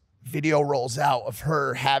 this video rolls out of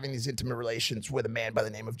her having these intimate relations with a man by the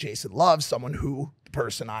name of Jason Love, someone who the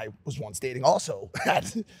person I was once dating also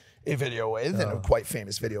had a video with, and a quite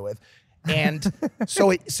famous video with. And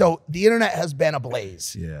so the internet has been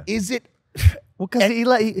ablaze. Yeah. Is it? Well, because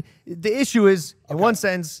the issue is, in one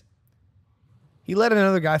sense, he let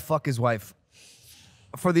another guy fuck his wife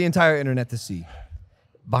for the entire internet to see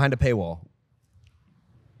behind a paywall.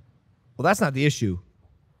 Well, that's not the issue.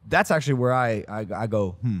 That's actually where I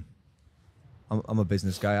go, I'm a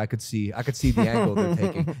business guy. I could see the angle they're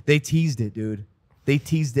taking. They teased it, dude. They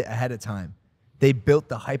teased it ahead of time. They built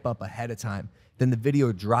the hype up ahead of time. Then the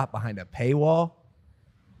video dropped behind a paywall.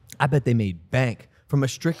 I bet they made bank. From a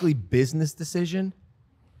strictly business decision,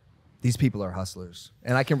 these people are hustlers.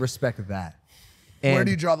 And I can respect that. And where do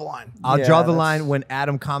you draw the line? I'll draw the line when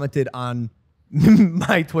Adam commented on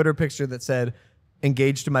my Twitter picture that said,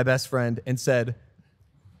 engaged to my best friend, and said,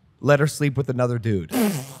 let her sleep with another dude.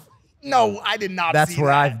 No, I did not. That's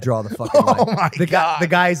where I draw the fucking line. Oh my God. The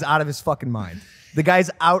guy's out of his fucking mind. The guy's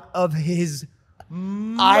out of his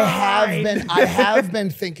mind. I have been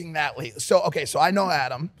thinking that lately. So I know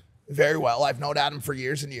Adam very well. I've known Adam for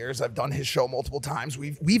years and years. I've done his show multiple times.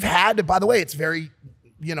 We've had, by the way, it's very,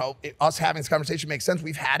 you know, us having this conversation makes sense.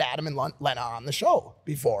 We've had Adam and Lena on the show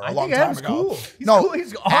before a long time ago. Cool. He's cool.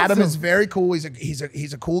 He's awesome. Adam is very cool.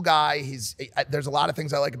 He's a cool guy. There's a lot of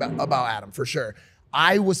things I like about Adam for sure.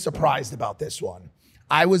 I was surprised about this one.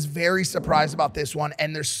 I was very surprised about this one.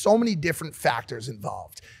 And there's so many different factors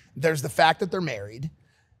involved. There's the fact that they're married.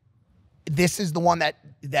 This is the one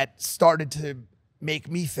that started to make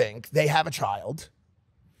me think they have a child.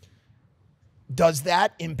 Does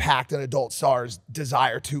that impact an adult star's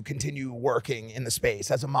desire to continue working in the space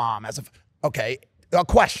as a mom, a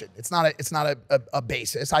question. It's not a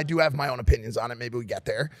basis. I do have my own opinions on it. Maybe we get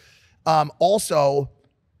there. Also,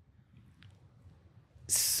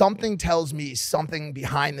 something tells me something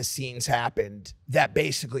behind the scenes happened that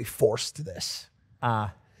basically forced this.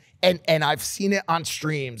 And I've seen it on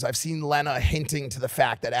streams. I've seen Lena hinting to the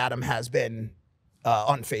fact that Adam has been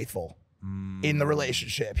unfaithful in the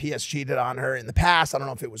relationship. He has cheated on her in the past. I don't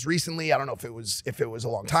know if it was recently. I don't know if it was a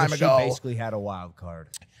long time ago. She basically had a wild card.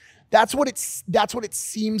 That's what it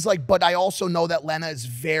seems like. But I also know that Lena is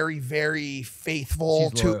very, very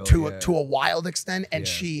faithful to a wild extent, and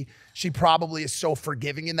she probably is so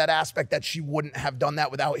forgiving in that aspect that she wouldn't have done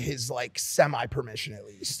that without his like semi permission at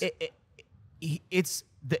least. It's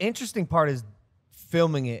the interesting part is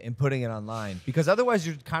filming it and putting it online, because otherwise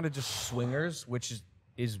you're kind of just swingers, which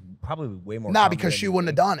is probably way more. Nah, because she wouldn't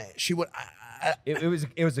have done it. She would. It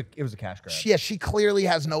was a cash grab. Yeah, she clearly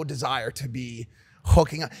has no desire to be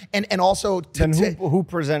hooking up, and also who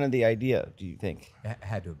presented the idea? Do you think it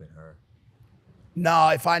had to have been her? No,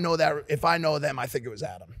 if I know them, I think it was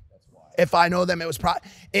Adam. That's why. If I know them, it was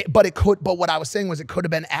but what I was saying was it could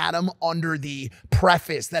have been Adam under the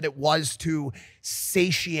preface that it was to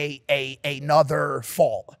satiate another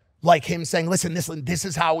fault. Like him saying, listen, this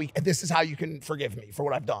is how you can forgive me for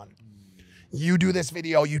what I've done. You do this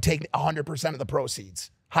video, you take 100% of the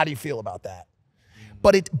proceeds. How do you feel about that?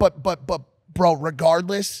 But bro,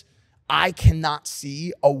 regardless, I cannot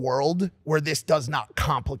see a world where this does not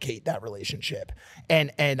complicate that relationship.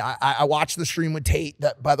 And I watched the stream with Tate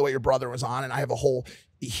that, by the way, your brother was on, and I have a whole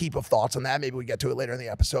heap of thoughts on that. Maybe we get to it later in the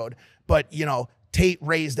episode. But, you know, Tate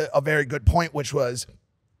raised a very good point, which was,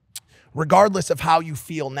 regardless of how you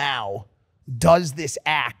feel now, does this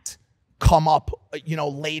act come up, you know,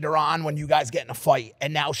 later on when you guys get in a fight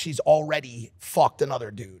and now she's already fucked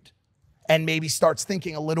another dude and maybe starts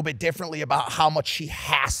thinking a little bit differently about how much she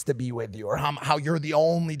has to be with you, or how you're the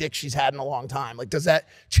only dick she's had in a long time? Like, does that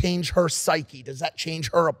change her psyche? Does that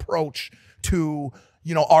change her approach to,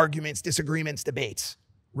 you know, arguments, disagreements, debates,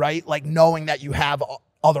 right? Like knowing that you have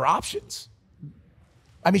other options.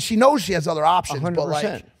 I mean, she knows she has other options, 100%. but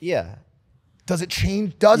like, yeah. does it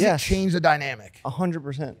change? Does Yes. it change the dynamic?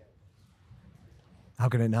 100%. How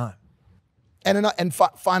can it not? And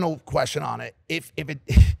final question on it: if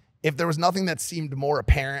there was nothing that seemed more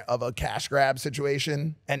apparent of a cash grab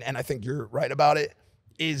situation, and I think you're right about it,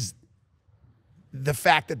 is the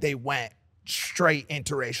fact that they went straight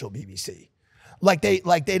interracial BBC. Like they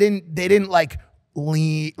didn't like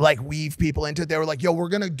weave people into it. They were like, yo, we're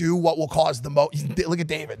gonna do what will cause the most. Look at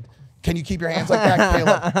David. Can you keep your hands like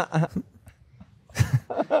that, Caleb?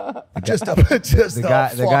 The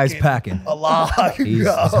guy's packing. A lot. He's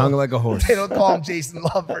hung like a horse. They don't call him Jason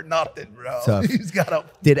Love for nothing, bro. Tough. He's got a.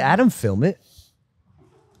 Did Adam film it?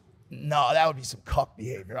 No, that would be some cuck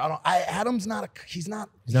behavior. Adam's not a. He's not.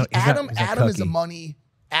 Adam is a money.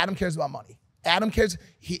 Adam cares about money. Adam cares.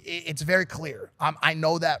 It's very clear. I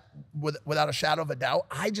know that without a shadow of a doubt.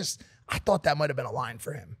 I thought that might have been a line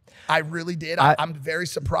for him. I really did. I'm very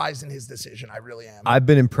surprised in his decision. I really am. I've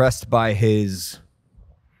been impressed by his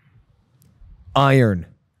iron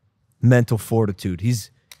mental fortitude. It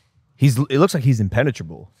looks like he's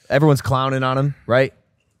impenetrable. Everyone's clowning on him, right?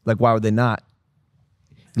 Like, why would they not?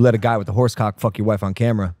 You let a guy with a horse cock fuck your wife on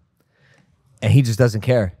camera, and he just doesn't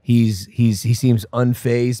care. He seems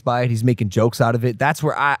unfazed by it. He's making jokes out of it. That's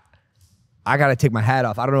where I gotta take my hat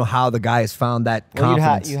off. I don't know how the guy has found that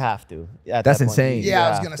confidence. You have to. That's insane. Yeah, I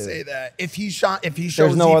was gonna say that. If he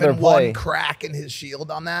shows no even other play. one crack in his shield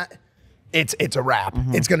on that, it's a wrap.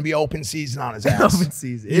 It's gonna be open season on his ass. Open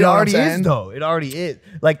season. You It know what I'm already is saying? though. It already is.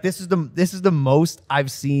 Like this is the most I've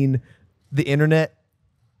seen the internet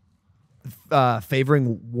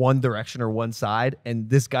favoring one direction or one side, and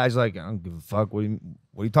this guy's like, I don't give a fuck. What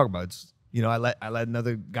are you talking about? It's, you know, I let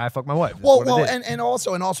another guy fuck my wife. That's what I did. and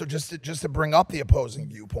also just to bring up the opposing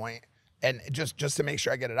viewpoint, and just to make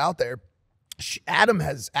sure I get it out there, Adam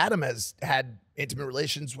has had intimate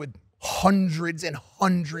relations with hundreds and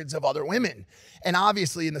hundreds of other women, and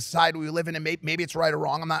obviously in the society we live in, and maybe it's right or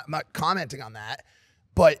wrong. I'm not commenting on that,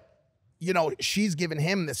 but you know, she's given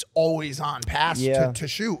him this always on pass to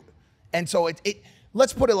shoot, and so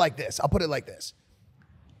let's put it like this. I'll put it like this.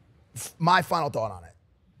 My final thought on it.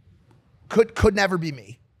 Could never be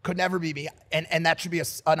me. Could never be me. And that should be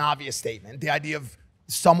an obvious statement. The idea of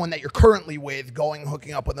someone that you're currently with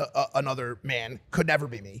hooking up with another man could never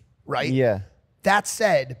be me, right? Yeah. That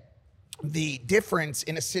said, the difference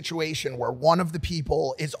in a situation where where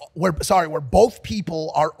both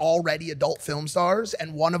people are already adult film stars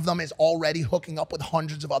and one of them is already hooking up with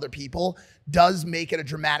hundreds of other people does make it a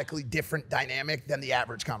dramatically different dynamic than the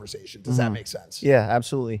average conversation. Does that make sense? Yeah,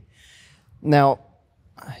 absolutely. Now,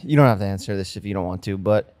 you don't have to answer this if you don't want to,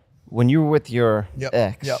 but when you were with your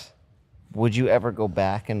ex, would you ever go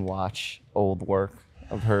back and watch old work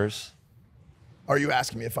of hers? Are you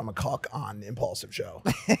asking me if I'm a cuck on Impulsive Show?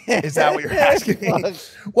 Is that what you're asking me?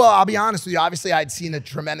 Well, I'll be honest with you. Obviously, I'd seen a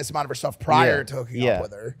tremendous amount of her stuff prior to hooking up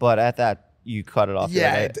with her. But at that, you cut it off.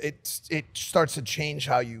 Yeah, it starts to change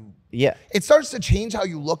how you... Yeah. It starts to change how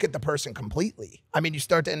you look at the person completely. I mean, you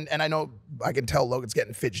start to... And I know I can tell Logan's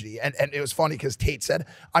getting fidgety. And it was funny because Tate said,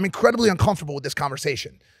 I'm incredibly uncomfortable with this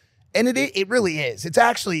conversation. And it really is. It's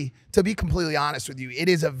actually, to be completely honest with you, it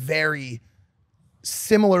is a very...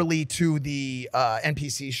 Similarly to the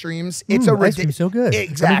NPC streams, it's a ice cream so good.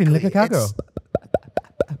 Exactly. Like a cowgirl.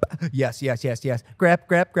 Yes. Grab.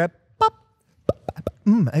 Pop.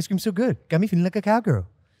 Ice cream so good. Got me feeling like a cowgirl.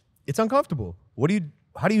 It's uncomfortable.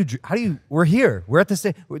 How do you, we're here. We're at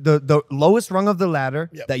the lowest rung of the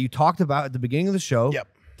ladder that you talked about at the beginning of the show. Yep.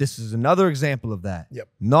 This is another example of that. Yep.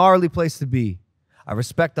 Gnarly place to be. I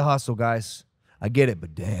respect the hustle, guys. I get it,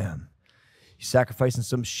 but damn. You're sacrificing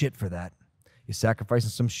some shit for that. You're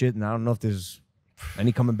sacrificing some shit, and I don't know if there's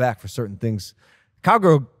any coming back for certain things.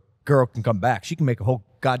 Cowgirl girl can come back. She can make a whole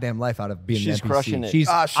goddamn life out of being an NPC. Crushing it. She's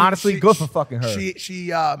honestly good for fucking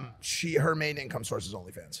her. Her main income source is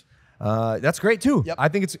OnlyFans. That's great too. Yep. I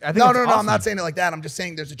think it's No, awesome. I'm not saying it like that. I'm just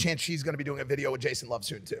saying there's a chance she's going to be doing a video with Jason Love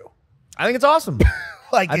soon too. I think it's awesome.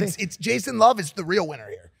 It's Jason Love is the real winner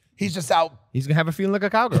here. He's just out. He's gonna have a feeling like a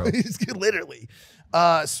cowgirl. He's literally.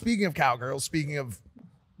 Speaking of cowgirls, speaking of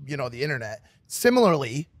the internet,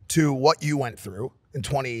 similarly to what you went through in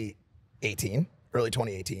 2018, early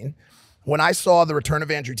 2018, when I saw the return of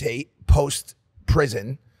Andrew Tate post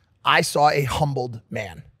prison, I saw a humbled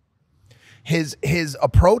man. His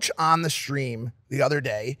approach on the stream the other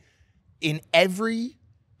day, in every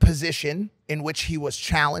position in which he was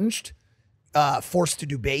challenged, forced to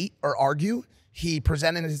debate or argue, he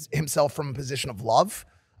presented himself from a position of love,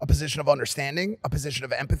 a position of understanding, a position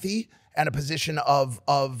of empathy, and a position of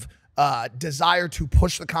desire to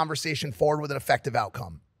push the conversation forward with an effective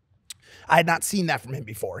outcome. I had not seen that from him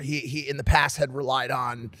before. He in the past had relied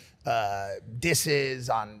on disses,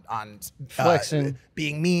 on flexing,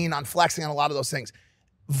 being mean, on flexing, on a lot of those things.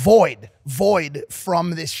 Void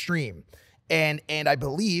from this stream. And I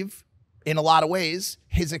believe in a lot of ways,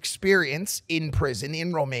 his experience in prison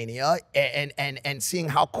in Romania and seeing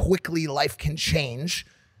how quickly life can change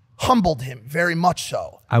humbled him very much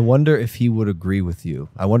so. I wonder if he would agree with you.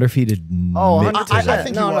 I wonder if he'd admit to that. I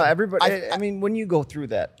think no, everybody. I mean, when you go through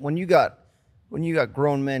that, when you got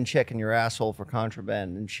grown men checking your asshole for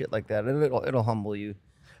contraband and shit like that, it'll humble you.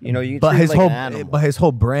 You know, you but treat his like whole an animal. but his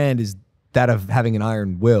whole brand is that of having an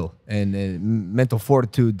iron will and mental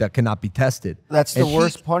fortitude that cannot be tested. That's the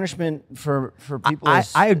worst punishment for people.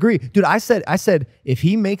 I agree, dude. I said if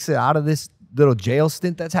he makes it out of this little jail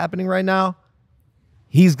stint that's happening right now,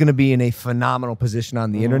 he's going to be in a phenomenal position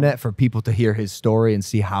on the internet for people to hear his story and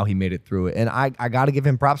see how he made it through it. And I got to give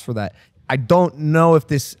him props for that. I don't know if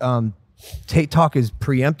this Tate talk is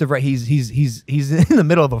preemptive, right? He's in the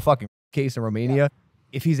middle of a fucking case in Romania. Yeah.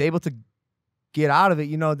 If he's able to get out of it,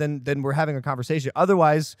 you know, then we're having a conversation.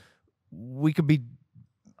 Otherwise, we could be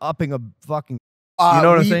upping a fucking. You know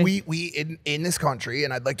what I'm saying? We in this country,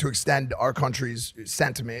 and I'd like to extend our country's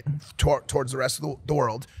sentiment towards the rest of the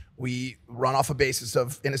world. We run off a basis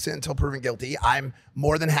of innocent until proven guilty. I'm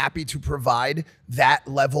more than happy to provide that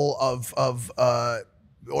level of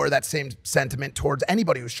or that same sentiment towards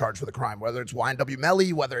anybody who's charged with a crime, whether it's YNW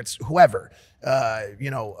Melly, whether it's whoever,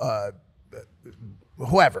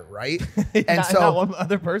 whoever, right? And not one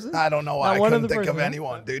other person. I don't know why I couldn't think of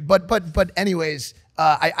anyone, dude. But anyways,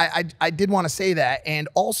 I did want to say that, and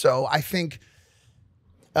also I think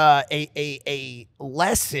a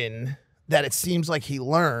lesson that it seems like he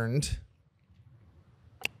learned,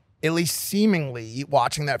 at least seemingly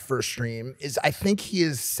watching that first stream, is I think he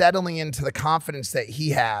is settling into the confidence that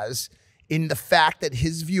he has in the fact that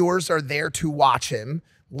his viewers are there to watch him,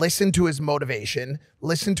 listen to his motivation,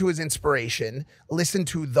 listen to his inspiration, listen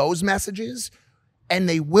to those messages, and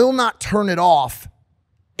they will not turn it off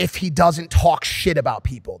if he doesn't talk shit about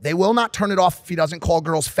people. They will not turn it off if he doesn't call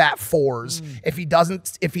girls fat fours, if he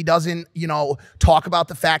doesn't, you know, talk about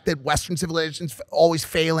the fact that Western civilization's always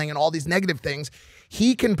failing and all these negative things.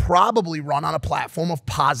 He can probably run on a platform of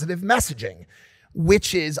positive messaging,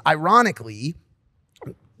 which is ironically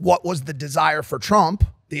what was the desire for Trump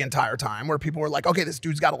the entire time, where people were like, okay, this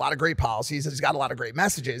dude's got a lot of great policies, he's got a lot of great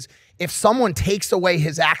messages. If someone takes away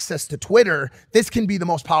his access to Twitter, this can be the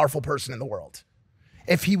most powerful person in the world.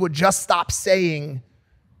 If he would just stop saying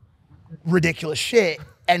ridiculous shit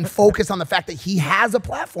and focus on the fact that he has a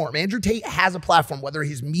platform. Andrew Tate has a platform, whether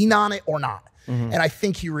he's mean on it or not. And I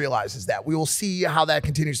think he realizes that. We will see how that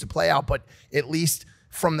continues to play out, but at least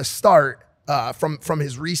from the start, from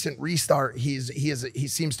his recent restart, he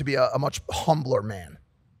seems to be a much humbler man.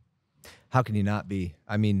 How can you not be?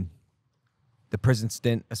 I mean, the prison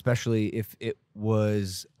stint, especially if it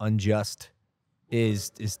was unjust,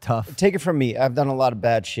 is tough. Take it from me. I've done a lot of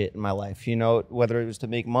bad shit in my life, you know, whether it was to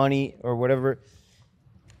make money or whatever.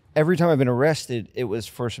 Every time I've been arrested, it was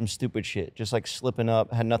for some stupid shit, just like slipping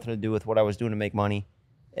up, had nothing to do with what I was doing to make money.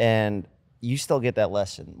 And you still get that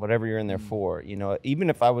lesson, whatever you're in there for, you know, even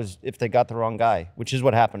if they got the wrong guy, which is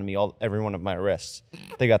what happened to me, every one of my arrests,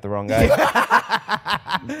 they got the wrong guy.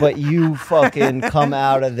 But you fucking come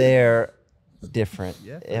out of there different.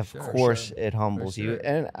 Yeah, of course, it humbles you.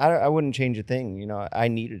 And I wouldn't change a thing. You know, I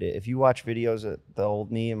needed it. If you watch videos of the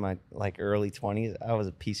old me in my like early 20s, I was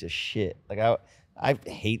a piece of shit. Like I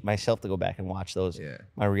hate myself to go back and watch those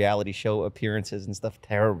my reality show appearances and stuff.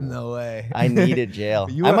 Terrible. No way. I needed jail.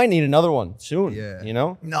 I might need another one soon. Yeah. You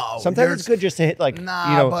know? No. Sometimes it's good just to hit like you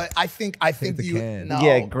know, but I think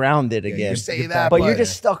grounded again. You say that, but you're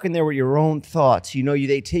just stuck in there with your own thoughts. You know,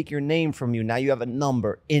 they take your name from you. Now you have a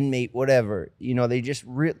number, inmate, whatever. You know, they just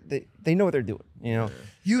they know what they're doing. You know.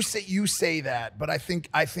 You say that, but I think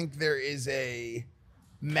there is a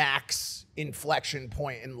max inflection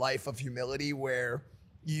point in life of humility where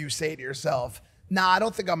you say to yourself, nah, I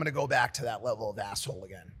don't think I'm gonna go back to that level of asshole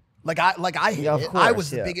again. I hate it. I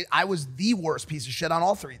was the biggest, I was the worst piece of shit on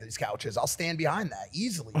all three of these couches. I'll stand behind that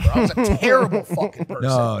easily, bro. I was a terrible fucking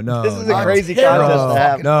person. No. This is a crazy contest to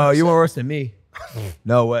have. No, you were worse than me.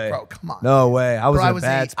 No way. Bro, come on. No way. I was in a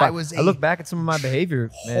bad spot. I look back at some of my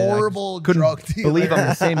behavior. Horrible man, I drug dealer. believe I'm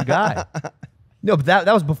the same guy. No, but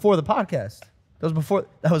that was before the podcast. That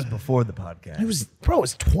was before the podcast. It was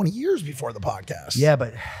 20 years before the podcast. Yeah,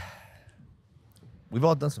 but we've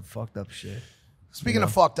all done some fucked up shit. Speaking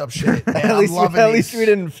of fucked up shit, man, at least we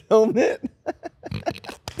didn't film it.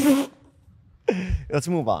 Let's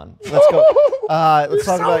move on. Let's go. Let's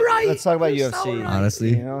talk about UFC. So right. Honestly,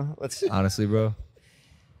 You know, honestly, bro,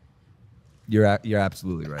 you're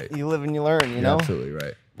absolutely right. you live and you learn. You You're know, absolutely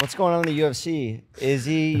right. what's going on in the UFC?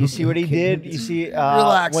 Izzy, you see what he did? You see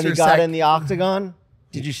Relax when for he a got sec. in the octagon?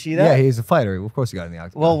 Did you see Yeah, that? he's a fighter. Of course, he got in the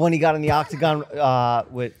octagon. Well, when he got in the octagon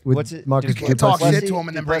with what's it? Marcus You can't talk Duplessis? shit to him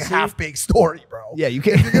and then bring a Duplessis? half-baked story, bro. Yeah, you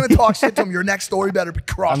can't. If you're gonna talk shit to him, your next story better be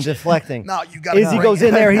crushed. I'm deflecting. No, you got. Izzy goes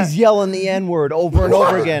in there, he's yelling the N-word over and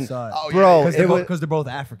over again. Oh, yeah, Bro, yeah. Because they're both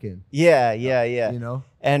African. yeah. You know?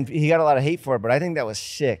 And he got a lot of hate for it, but I think that was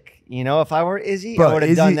sick. You know, if I were Izzy, Bro, I would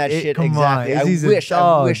have done that shit come exactly. on. Izzy's I a wish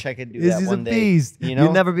dog. I could do Izzy's that one a day. beast. You know,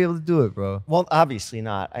 You'll never be able to do it, bro. well, obviously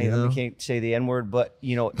not. I You know? can't say the N-word, but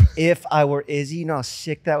you know, if I were Izzy, you know how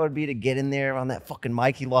sick that would be to get in there on that fucking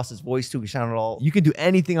mic. He lost his voice too. He sounded all. You can do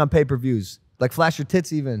anything on pay-per-views. Like flash your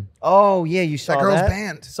tits even. Oh yeah, you saw That girl's that?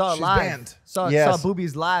 banned. Saw it She's live. banned. Saw Yes.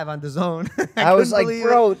 boobies live on DAZN. I was like, couldn't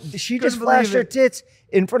bro, believe it. she Couldn't just flashed believe her tits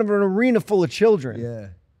in front of an arena full of children. Yeah.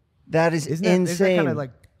 That is Isn't that insane. kinda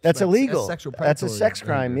like- that's like illegal. sexual That's a predatory sex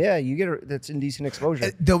crime. behavior? Yeah, you get that's indecent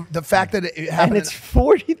exposure. The fact that it And happened. it's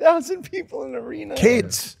 40,000 people in an arena.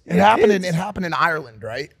 kids. It Yeah, happened. kids. It happened in Ireland,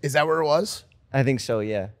 right? Is that where it was? I think so.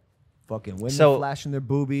 Yeah. Fucking women So- flashing their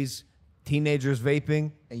boobies, teenagers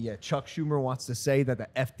vaping, and yeah, Chuck Schumer wants to say that the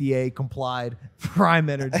FDA complied prime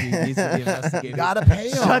energy needs to be investigated. You gotta pay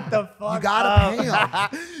him. Shut the fuck You gotta pay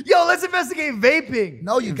up. him. Yo, let's investigate vaping.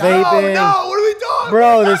 No, you gotta. Vaping. No, what are we doing?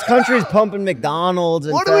 Bro, this country's pumping McDonald's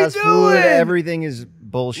and What are we fast food. doing? Everything is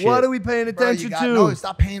bullshit. What are we paying Bro, you attention got- to? No,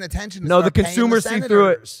 stop paying attention. No, the Start paying consumers see through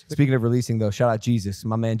it. senators. Speaking of releasing, though, shout out Jesus,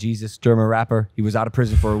 my man Jesus, German rapper. He was out of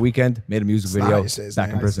prison for a weekend, made a music It's not video, how you say his back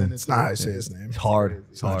name. in prison. It's not how you say his name. It's hard.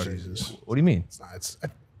 It's not hard. Jesus. What do you mean? It's not.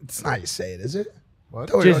 It's not how you say it, is it? What? I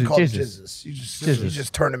thought we were Jesus, called Jesus. Jesus. You just Jesus.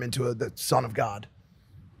 turn him into the son of God.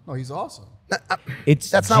 No, he's awesome. It's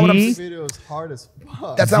That's not what I'm G- This video is hard as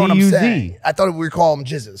fuck. That's not what I'm Z-U-Z. saying. I thought we were calling him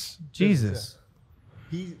Jesus. Jesus.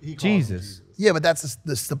 He called him Jesus. Yeah, but that's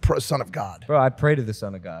the son of God. Bro, I pray to the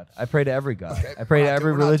Son of God. I pray to every God. Okay, I pray we're to not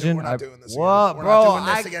every doing- we're not religion. We're not doing this What, again. We're bro? not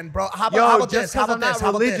doing this again, bro. How about, Yo, how about just this? How because about I'm this? not How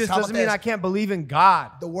about religious this? How doesn't about mean this? I can't believe in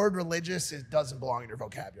God. The word religious doesn't belong in your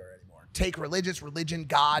vocabulary anymore. Take religious, religion,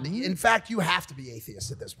 God. In fact, you have to be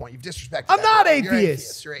atheist at this point. You've disrespected. I'm that not word. You're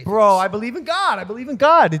atheist. You're atheist. Bro, I believe in God. I believe in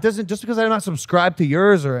God. It doesn't, just because I'm not subscribed to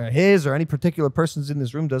yours or his or any particular person's in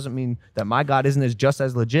this room doesn't mean that my God isn't as just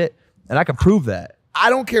as legit. And I can prove that. I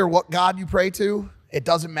don't care what God you pray to. It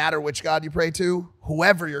doesn't matter which God you pray to.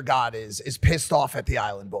 Whoever your God is pissed off at the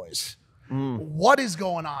Island Boys. What is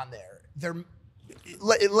going on there? They're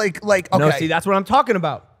like okay. No, see, that's what I'm talking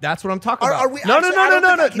about. That's what I'm talking about. Are we? No, actually, no, I no, don't no,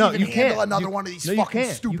 think no, I can no. even You handle can't. another You- one of these no, you fucking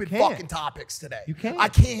can't. stupid You can't. fucking topics today. You can't. I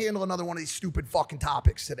can't handle another one of these stupid fucking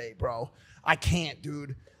topics today, bro. I can't,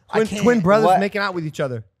 dude. I can't. Twin brothers What? making out with each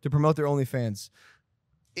other to promote their OnlyFans.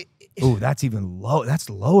 Ooh, that's even low. That's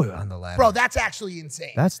low on the ladder. Bro, that's actually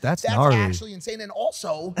insane. That's gnarly. actually insane. And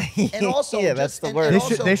also, Yeah, that's the word. They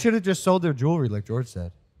also- they should have just sold their jewelry like George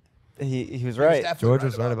said. He was He's right. definitely George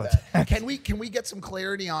was right about that. Can we get some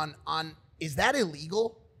clarity on is that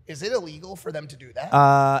illegal? Is it illegal for them to do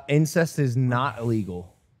that? Incest is not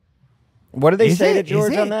illegal. What did they Is say it? to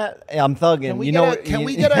George Is on it? that? Hey, I'm thugging. Can we you get know, a- can you-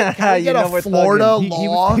 we get a- can we you get a know we're Florida thugging.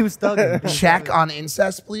 law? He was thugging. Check on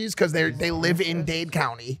incest, please, because they live in Dade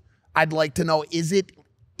County. I'd like to know: is it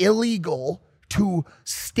illegal to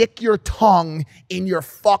stick your tongue in your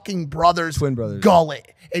fucking brother's Twin brothers. gullet,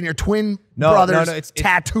 in your twin No, brother's no, it's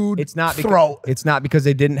tattooed It's not throat? It's not because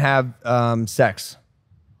they didn't have sex.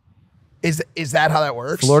 Is that how that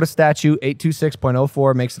works? Florida statute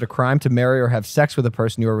 826.04 makes it a crime to marry or have sex with a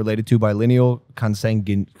person you are related to by lineal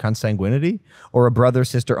consanguinity or a brother,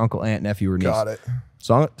 sister, uncle, aunt, nephew, or niece. Got it.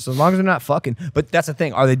 So as long as they're not fucking. But that's the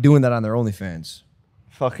thing. Are they doing that on their OnlyFans?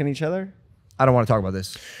 Fucking each other? I don't want to talk about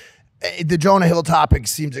this. The Jonah Hill topic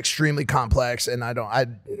seems extremely complex, and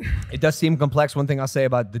It does seem complex. One thing I'll say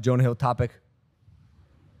about the Jonah Hill topic.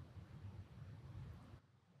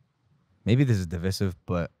 Maybe this is divisive,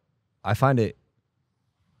 but I find it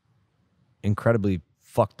incredibly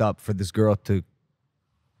fucked up for this girl to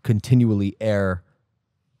continually air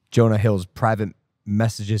Jonah Hill's private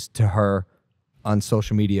messages to her on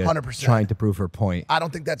social media 100%. trying to prove her point. I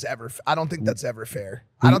don't think that's ever fair. I don't think it's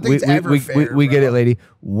ever fair. We get it, lady.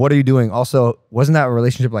 What are you doing? Also, wasn't that a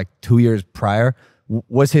relationship like 2 years prior?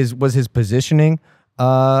 Was his positioning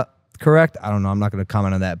correct? I don't know. I'm not going to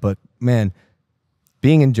comment on that. But man,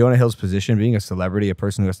 being in Jonah Hill's position, being a celebrity, a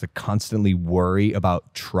person who has to constantly worry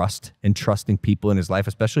about trust and trusting people in his life,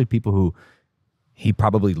 especially people who he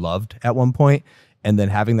probably loved at one point, and then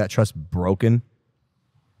having that trust broken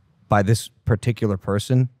by this particular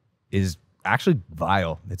person is actually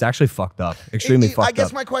vile. It's actually fucked up. Extremely fucked up. I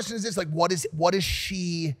guess my question is this: like, what does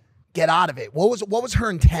she get out of it? What was her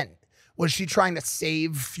intent? Was she trying to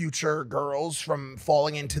save future girls from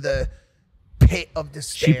falling into the pit of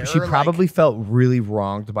despair? She probably felt really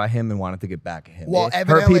wronged by him and wanted to get back at him. Well,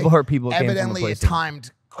 hurt people. Evidently, it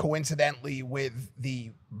timed coincidentally with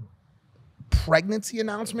the pregnancy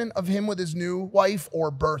announcement of him with his new wife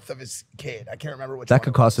or birth of his kid. I can't remember which. That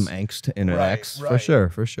could cause some angst in an ex, for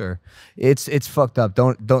sure. It's fucked up.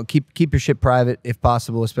 Don't keep your shit private if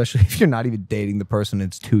possible, especially if you're not even dating the person.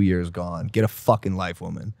 It's 2 years gone. Get a fucking life,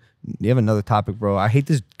 woman. You have another topic, bro? I hate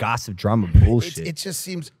this gossip drama bullshit. It just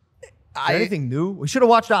seems. Anything new? We should have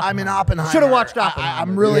watched Oppenheimer. I'm in Oppenheimer. Should have watched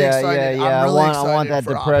Oppenheimer. I'm really excited. Yeah. I'm really I want that excited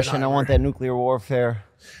for depression. I want that nuclear warfare.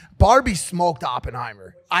 Barbie smoked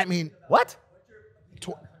Oppenheimer. I mean, what?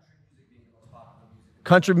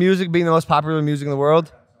 Country music being the most popular music in the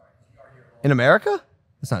world? In America?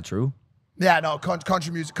 That's not true. Yeah, no,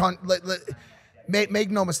 country music. Make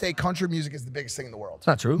no mistake, country music is the biggest thing in the world. It's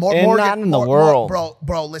not true. Not in the world.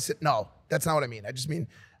 Bro, listen, no, that's not what I mean. I just mean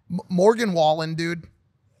Morgan Wallen, dude.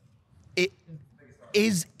 It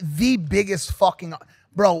is the biggest fucking...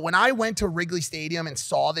 Bro, when I went to Wrigley Stadium and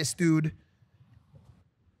saw this dude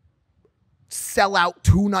sell out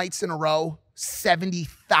 2 nights in a row,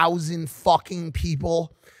 70,000 fucking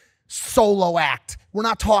people, solo act. We're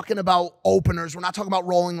not talking about openers. We're not talking about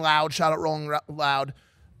Rolling Loud. Shout out Rolling Loud.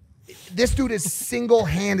 This dude is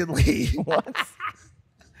single-handedly... What?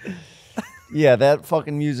 Yeah, that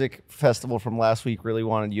fucking music festival from last week really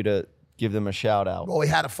wanted you to give them a shout out. Well, we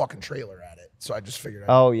had a fucking trailer at it, so I just figured out.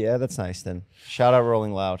 Oh, yeah, that's nice then. Shout out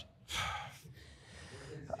Rolling Loud.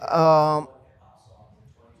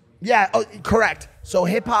 Yeah, correct. So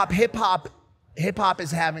hip hop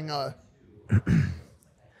is having a...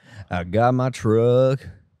 I got my truck.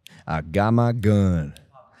 I got my gun.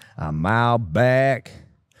 I'm out back.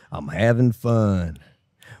 I'm having fun.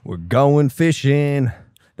 We're going fishing.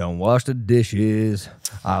 Don't wash the dishes.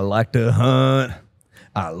 I like to hunt.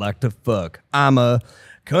 I like to fuck. I'm a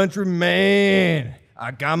countryman.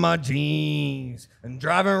 I got my jeans and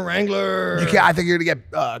driving Wrangler. I think you're gonna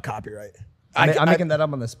get copyright. I'm making that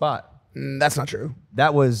up on the spot. That's not true.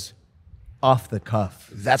 That was off the cuff.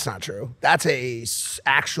 That's not true. That's a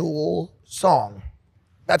actual song.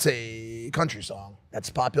 That's a country song. That's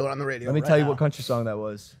popular on the radio. Let me tell you what country song that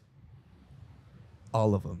was.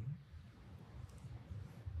 All of them.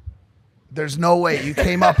 There's no way you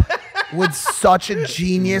came up with such a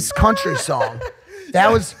genius country song. That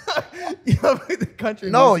was the country.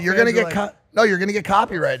 No, you're gonna get you're gonna get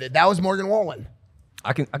copyrighted. That was Morgan Wallen.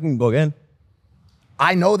 I can go again.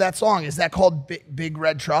 I know that song. Is that called Big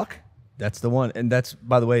Red Truck? That's the one, and that's,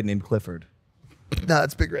 by the way, named Clifford. No,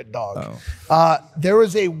 that's Big Red Dog. Oh. There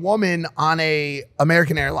was a woman on a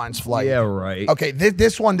American Airlines flight. Yeah, right. Okay,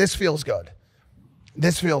 this feels good.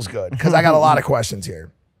 This feels good because I got a lot of questions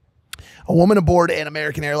here. A woman aboard an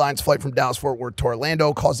American Airlines flight from Dallas-Fort Worth to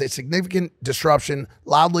Orlando caused a significant disruption,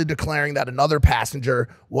 loudly declaring that another passenger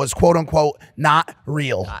was, quote unquote, not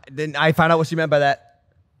real. Then I found out what she meant by that.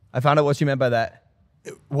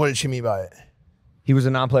 What did she mean by it? He was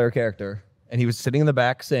a non-player character, and he was sitting in the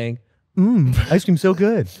back saying, ice cream's so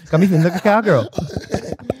good. Got me feeling like a cowgirl.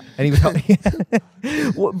 And he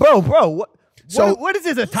was, bro, what is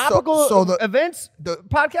this, a topical events the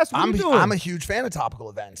podcast? What are you doing? I'm a huge fan of topical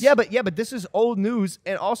events. Yeah, but this is old news,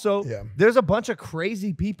 and also there's a bunch of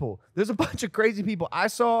crazy people. I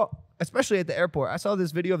saw, especially at the airport, I saw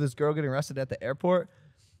this video of this girl getting arrested at the airport,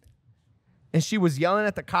 and she was yelling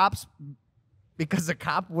at the cops because the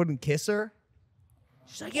cop wouldn't kiss her.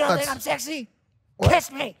 She's like, "You don't think I'm sexy?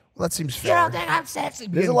 Kiss me." Well, that seems fair. You don't think I'm sexy?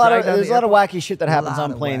 There's a lot of wacky shit that happens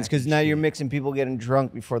on planes because now you're mixing people getting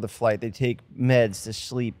drunk before the flight. They take meds to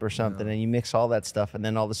sleep or something, and you mix all that stuff, and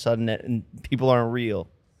then all of a sudden, people aren't real.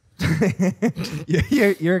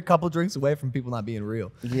 You're a couple drinks away from people not being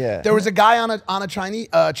real. Yeah. There was a guy on a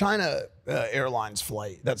China Airlines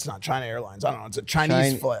flight. That's not China Airlines. I don't know. It's a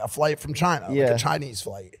Chinese flight. A flight from China. Like a Chinese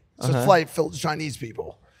flight. It's a flight filled with Chinese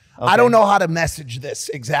people. Okay. I don't know how to message this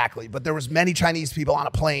exactly, but there was many Chinese people on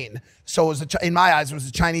a plane. So it was in my eyes, it was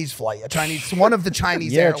a Chinese flight. One of the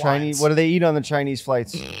Chinese airlines. Chinese. What do they eat on the Chinese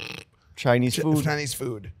flights? Chinese food. Chinese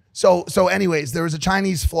food. So anyways, there was a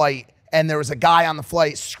Chinese flight, and there was a guy on the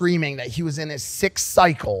flight screaming that he was in his 6th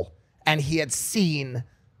cycle, and he had seen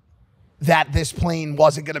that this plane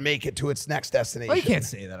wasn't going to make it to its next destination. Well, you can't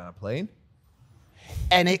say that on a plane.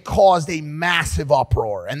 And it caused a massive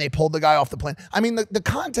uproar, and they pulled the guy off the plane. I mean, the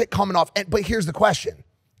content coming off, but here's the question.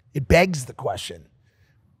 It begs the question.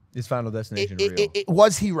 Is Final Destination real?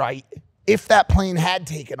 Was he right? if that plane had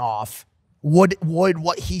taken off, would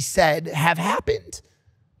what he said have happened?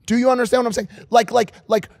 Do you understand what I'm saying?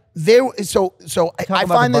 Like there. So I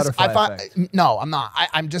find this. No, I'm not.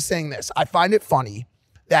 I'm just saying this. I find it funny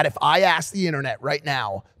that if I ask the internet right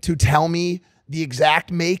now to tell me the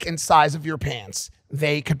exact make and size of your pants,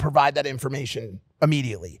 they could provide that information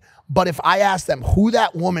immediately. But if I asked them who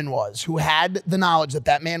that woman was, who had the knowledge that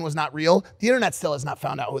that man was not real, the internet still has not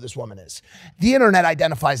found out who this woman is. The internet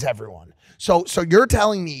identifies everyone. So you're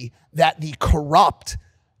telling me that the corrupt,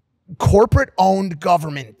 corporate-owned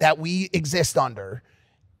government that we exist under,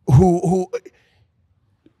 who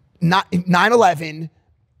 9/11,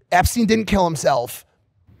 Epstein didn't kill himself.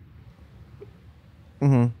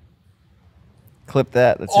 Clip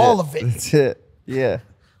that. That's all it. of it. That's it. Yeah.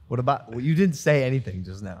 What about, well, you didn't say anything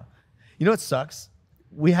just now. You know what sucks?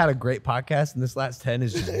 We had a great podcast, and this last 10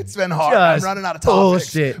 is just It's been hard. I'm running out of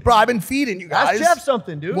topics. Bullshit. Bro, I've been feeding you guys. Ask Jeff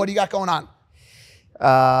something, dude. What do you got going on?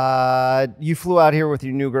 You flew out here with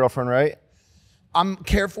your new girlfriend, right? I'm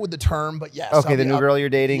careful with the term, but yes. Okay, the new girl you're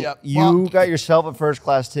dating. Yep. You got yourself a first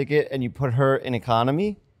class ticket and you put her in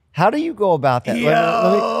economy. How do you go about that?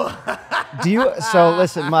 So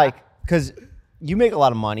listen, Mike, because you make a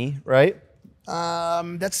lot of money, right?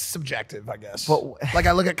 That's subjective, I guess. But, like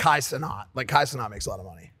I look at Cenat. Like Cenat makes a lot of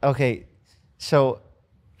money. Okay, so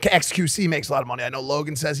XQC makes a lot of money. I know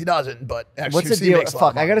Logan says he doesn't, but XQC what's the deal? makes a lot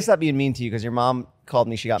of money. I gotta stop being mean to you because your mom called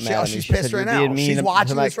me. She got mad at me. She's She pissed said right you're being now. mean She's to-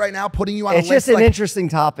 watching to this right now, putting you on a It's list. just an interesting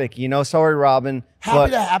topic, you know. Sorry, Robin.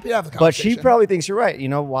 Happy to have the conversation. But she probably thinks you're right. You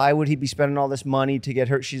know, why would he be spending all this money to get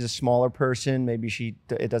her? She's a smaller person. Maybe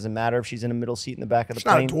it doesn't matter if she's in a middle seat in the back of the She's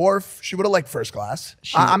not a plane. dere. She would have liked first class.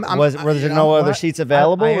 Were there no other seats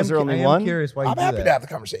available? Was there only one? I'm curious why you I'm do happy that. to have the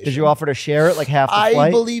conversation. Did you offer to share it like half the flight?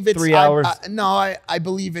 I believe it's 3 hours. I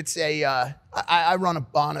believe it's a. I run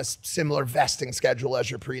on a similar vesting schedule as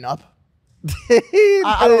your prenup.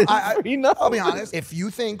 I'll be honest. If you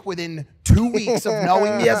think within 2 weeks of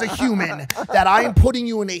knowing me as a human that I am putting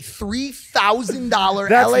you in a $3,000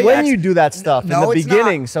 That's LAX, when you do that stuff in the it's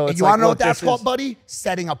beginning. not. So it's you like, want to know look, what that's this called, is- buddy?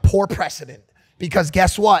 Setting a poor precedent. Because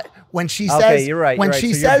guess what? When she says, Okay, you're right, when you're right.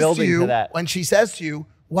 she So you're says to building you, to that. when she says to you,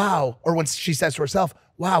 wow, or when she says to herself,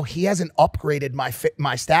 wow, he hasn't upgraded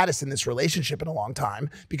my status in this relationship in a long time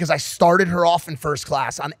because I started her off in first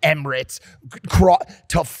class on Emirates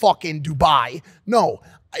to fucking Dubai. No,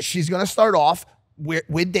 she's going to start off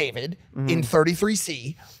with David in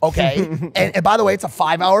 33C, okay? and by the way, it's a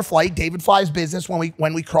 5-hour flight. David flies business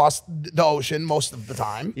when we cross the ocean most of the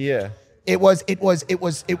time. Yeah. It was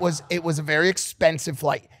a very expensive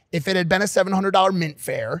flight. If it had been a $700 mint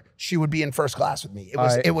fare, she would be in first class with me. It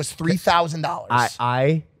was $3,000.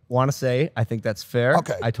 I want to say, I think that's fair.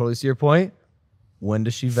 Okay. I totally see your point. When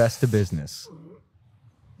does she vest to business?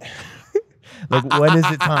 Like, when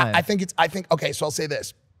is it time? I think okay, so I'll say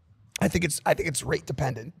this. I think it's rate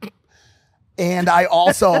dependent. And I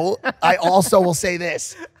also will say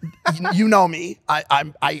this. You know me.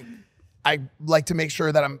 I like to make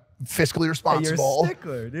sure that I'm fiscally responsible. You're a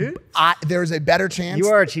stickler, dude. There's a better chance. You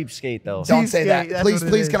are a cheapskate, though. Don't say Cheapskate, that. that's Please, what it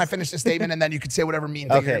please, is. can I finish the statement and then you can say whatever mean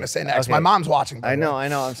thing you're Okay, going to say next. okay. My mom's watching. by I the know.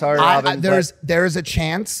 way. I'm sorry, Robin. There's a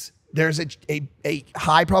chance. There's a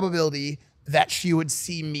high probability that she would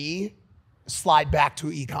see me slide back to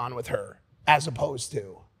econ with her as opposed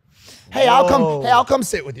to. Hey, I'll come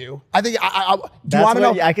sit with you. I think. Do you That's want to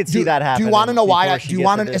know? what I could see that Do happening you want to know why? before Do she you gets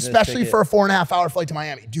want a to, business especially ticket. for a 4.5-hour flight to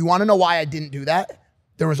Miami? Do you want to know why I didn't do that?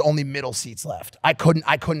 There was only middle seats left. I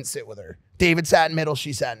couldn't sit with her. David sat in middle.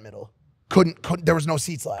 She sat in middle. Couldn't. There was no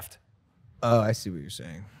seats left. Oh, I see what you're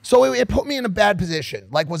saying. So it put me in a bad position.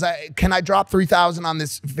 Like, can I drop 3,000 on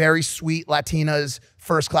this very sweet Latinas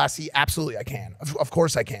first class seat? Absolutely, I can. Of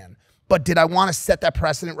course I can. But did I want to set that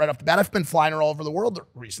precedent right off the bat? I've been flying her all over the world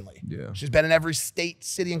recently. Yeah. She's been in every state,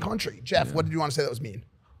 city, and country. Jeff, what did you want to say that was mean?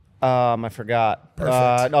 I forgot.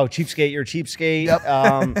 Perfect. No, cheapskate. You're a cheapskate. Yep.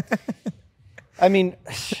 I mean,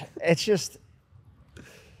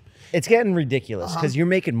 it's getting ridiculous because you're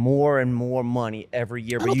making more and more money every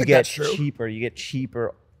year, but don't you think get that's true. cheaper. You get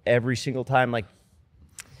cheaper every single time. Like,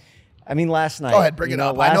 I mean, last night. Go ahead, bring it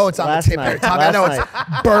up. I know it's on the tip of your tongue. I know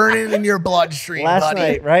it's burning in your bloodstream, Last buddy.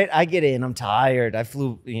 night, right? I get in. I'm tired. I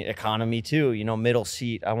flew economy too. You know, middle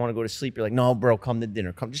seat. I want to go to sleep. You're like, no, bro, come to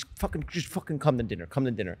dinner. Just fucking come to dinner. Come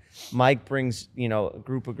to dinner. Mike brings, a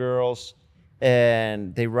group of girls,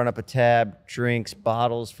 and they run up a tab, drinks,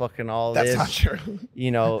 bottles, fucking all That's this. not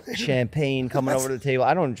true. Champagne coming over to the table.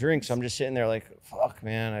 I don't drink, so I'm just sitting there like, fuck,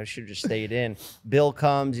 man, I should have just stayed in. Bill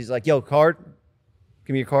comes. He's like, yo, card.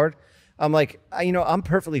 Give me your card. I'm like, I'm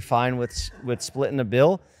perfectly fine with splitting the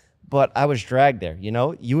bill, but I was dragged there. You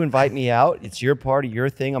know, you invite me out. It's your party, your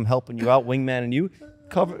thing. I'm helping you out, wingman, and you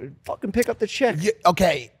fucking pick up the check.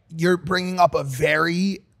 Okay, you're bringing up a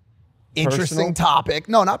very interesting topic.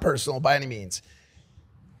 No, not personal by any means.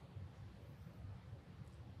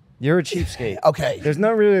 You're a cheapskate. Okay. There's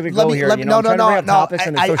not really to go here. You know, I'm trying to bring up topics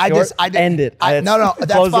and it's so short. End it. No,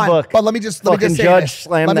 that's Close fine. the book. But let me just fucking say judge this.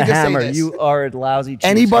 slam Let me the just say hammer. this. You are a lousy cheapskate.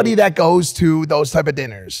 Anybody that goes to those type of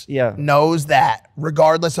dinners Yeah. knows that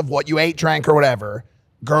regardless of what you ate, drank, or whatever,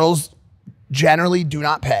 girls generally do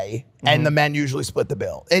not pay, and the men usually split the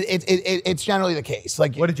bill. It's generally the case.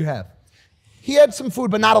 Like, What did you have? he had some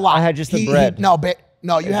food, but not a lot. I had just the bread.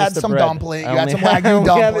 No, you had Just the some bread. dumpling. I You had only some had- Wagyu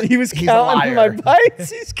dumpling. He was He's a counting my liar. bites.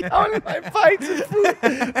 He's counting my bites of food.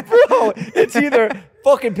 Bro, it's either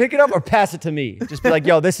fucking pick it up or pass it to me. Just be like,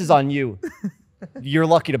 yo, this is on you. You're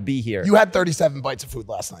lucky to be here. You had 37 bites of food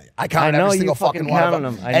last night. I counted know every you single fucking one of counted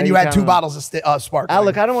them. them. I know And you you had 2 counted them. bottles of sparkling.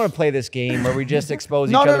 Look, I don't want to play this game where we just expose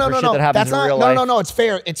each other for shit that happens That's in real life. No, it's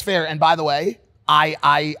fair. It's fair. And by the way,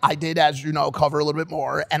 I did, as you know, cover a little bit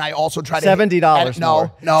more, and I also tried to $70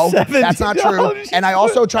 more. No, that's not true. $70. And I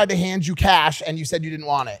also tried to hand you cash, and you said you didn't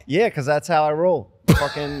want it. Yeah, because that's how I roll.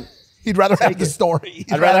 Fucking, He'd rather have the story.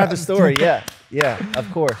 I'd rather have the story. Yeah,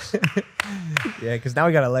 of course. Yeah, because now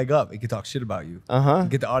we got a leg up. We can talk shit about you.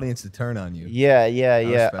 Get the audience to turn on you. Yeah.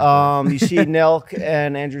 respect that. You see Nelk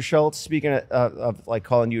and Andrew Schulz, speaking of like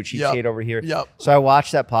calling you a cheapskate over here. Yep. So I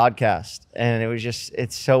watched that podcast, and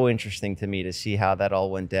it's so interesting to me to see how that all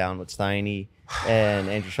went down with Steiny and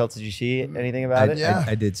Andrew Schulz. Did you see anything about it? Yeah.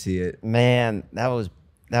 I did see it. Man, that was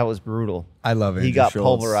brutal. I love Andrew He got Schulz.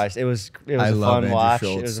 pulverized. It was I a love fun Andrew watch.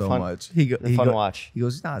 Schulz It was so a fun, much. a fun watch. He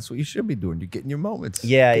goes, nah, that's what you should be doing. You're getting your moments.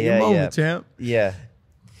 Yeah, Get your yeah, moment, yeah. champ. Yeah.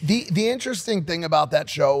 The interesting thing about that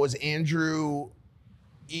show was Andrew,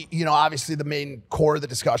 you know, obviously the main core of the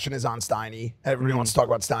discussion is on Steiny. Everybody wants to talk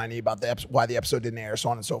about Steiny, about why the episode didn't air, so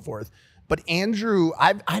on and so forth. But Andrew,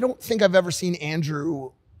 I don't think I've ever seen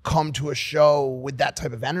Andrew come to a show with that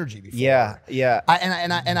type of energy before. Yeah.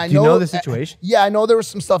 I Do you know the situation? Yeah, I know there was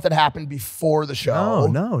some stuff that happened before the show.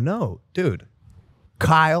 No. Dude,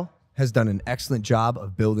 Kyle has done an excellent job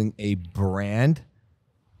of building a brand.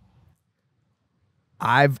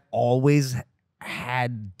 I've always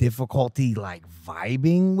had difficulty like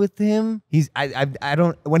vibing with him. I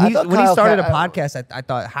don't when he started a podcast, I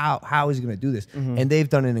thought how is he gonna do this? And they've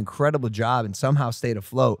done an incredible job and somehow stayed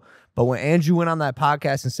afloat. But when Andrew went on that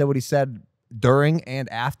podcast and said what he said during and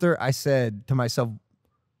after, I said to myself,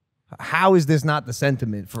 how is this not the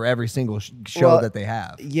sentiment for every single show that they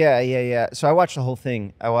have? Yeah. So I watched the whole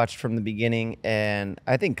thing. I watched from the beginning, and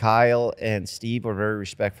I think Kyle and Steve were very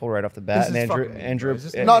respectful right off the bat. And Andrew,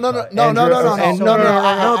 No,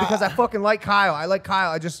 because I fucking like Kyle. I like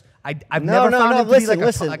Kyle. I've never found him to be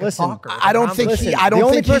like a talker. I don't think he. I the don't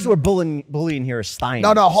only think person we're bullying here is Stein.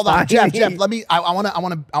 No, hold on, Stein. Jeff. Let me. I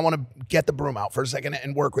want to get the broom out for a second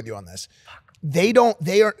and work with you on this.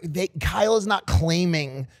 Kyle is not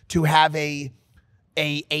claiming to have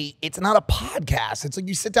it's not a podcast. It's like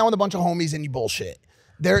you sit down with a bunch of homies and you bullshit.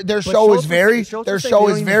 Their show is very loose.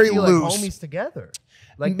 Homies together.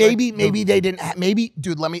 Like maybe they didn't. Maybe,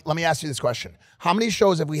 dude. Let me ask you this question: how many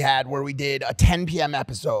shows have we had where we did a 10 p.m.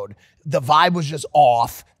 episode? The vibe was just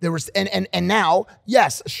off. There was and now,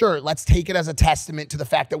 yes, sure. Let's take it as a testament to the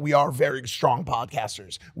fact that we are very strong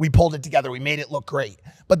podcasters. We pulled it together. We made it look great.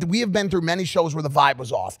 But we have been through many shows where the vibe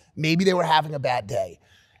was off. Maybe they were having a bad day.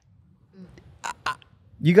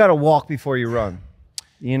 You got to walk before you run.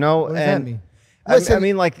 You know, What does that mean? I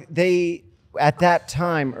mean, like they at that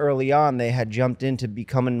time early on, they had jumped into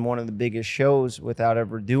becoming one of the biggest shows without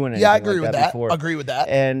ever doing anything. Yeah, I agree like with that. before. Agree with that.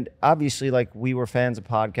 And obviously, like we were fans of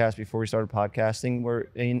podcasts before we started podcasting. We're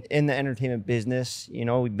in the entertainment business. You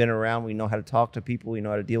know, we've been around. We know how to talk to people. We know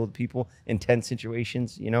how to deal with people in tense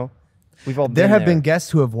situations. You know, we've all There been have been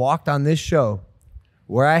guests who have walked on this show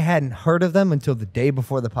where I hadn't heard of them until the day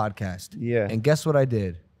before the podcast. Yeah. And guess what I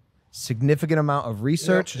did? Significant amount of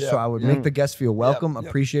research, Yep. so I would make the guests feel welcome,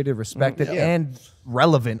 appreciated, respected, Yep. and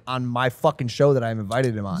relevant on my fucking show that I'm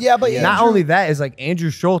invited him on. Yeah, but not Andrew- only that is like Andrew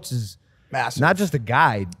Schulz is Massive. not just a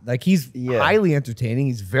guide, like he's highly entertaining.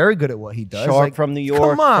 He's very good at what he does. Shark like, from New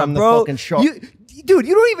York, Come on, from the bro. fucking Shark. Dude,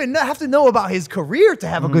 you don't even have to know about his career to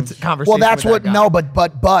have a good conversation. Well, that's with what. that guy.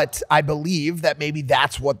 But I believe that maybe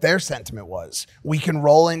that's what their sentiment was. We can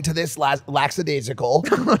roll into this lackadaisical,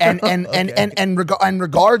 and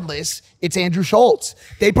regardless, it's Andrew Schulz.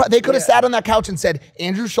 They could have sat on that couch and said,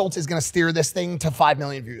 Andrew Schulz is going to steer this thing to 5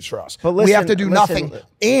 million views for us. But we have to do listen, nothing.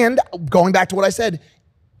 And going back to what I said,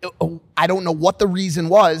 I don't know what the reason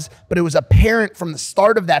was, but it was apparent from the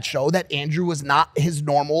start of that show that Andrew was not his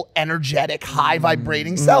normal, energetic, high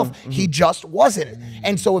vibrating self. He just wasn't.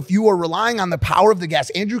 And so if you are relying on the power of the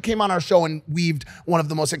guest, Andrew came on our show and weaved one of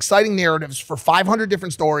the most exciting narratives for 500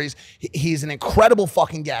 different stories. He's an incredible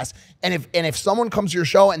fucking guest. And if someone comes to your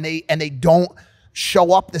show and they don't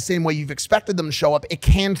show up the same way you've expected them to show up, it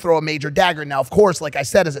can throw a major dagger. Now, of course, like I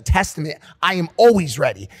said, as a testament, I am always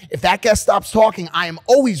ready. If that guest stops talking, I am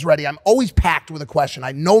always ready. I'm always packed with a question.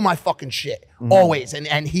 I know my fucking shit, always,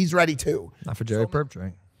 and he's ready too. Not for Jerry Perp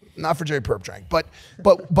Drink. Not for Jerry Perp Drink, but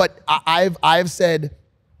I've said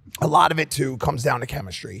a lot of it too comes down to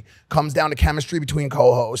chemistry. Comes down to chemistry between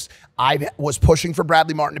co-hosts. I was pushing for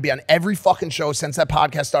Bradley Martyn to be on every fucking show since that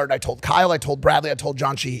podcast started. I told Kyle, I told Bradley, I told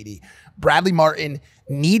John Shahidi. Bradley Martyn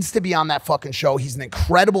needs to be on that fucking show. He's an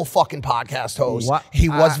incredible fucking podcast host. What? He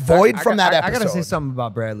was void from that episode. I gotta say something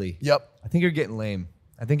about Bradley. Yep. I think you're getting lame.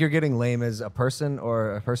 I think you're getting lame as a person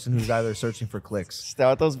or a person who's either searching for clicks.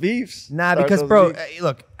 Start those beefs. Nah, Start because those bro, beefs.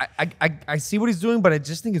 look, I see what he's doing, but I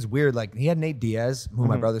just think it's weird. Like he had Nate Diaz, who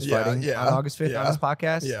my brother's fighting on August 5th on this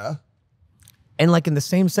podcast. Yeah. And like in the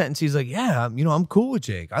same sentence, he's like, yeah, I'm cool with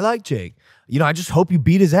Jake. I like Jake. I just hope you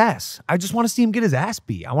beat his ass. I just want to see him get his ass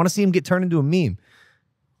beat. I want to see him get turned into a meme.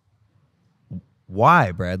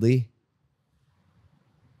 Why, Bradley?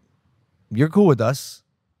 You're cool with us.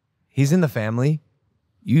 He's in the family.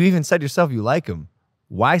 You even said yourself you like him.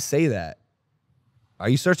 Why say that? Are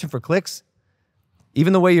you searching for clicks?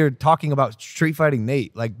 Even the way you're talking about street fighting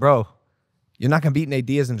Nate, like, bro, you're not going to beat Nate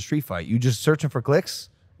Diaz in a street fight. You just searching for clicks?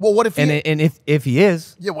 Well, what if he and if he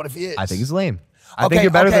is, yeah, what if he is? I think he's lame. I think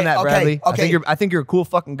you're better than that, Bradley. I think you're a cool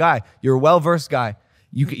fucking guy. You're a well-versed guy.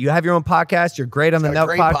 You have your own podcast. You're great on the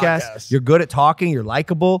Nelk podcast. You're good at talking. You're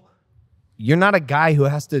likable. You're not a guy who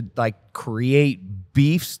has to like create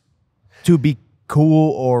beefs to be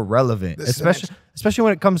cool or relevant, especially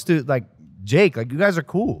when it comes to like Jake. Like you guys are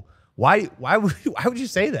cool. Why would you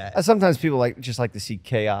say that? Sometimes people just like to see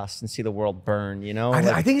chaos and see the world burn,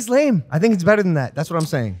 I think it's lame. I think it's better than that. That's what I'm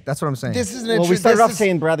saying. This is well, we started off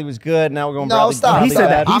saying Bradley was good. Now we're going Bradley. Stop. He said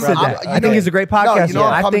that. I think he's a great podcast. No,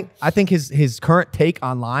 I think his current take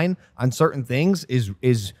online on certain things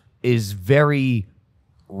is very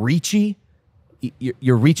reachy.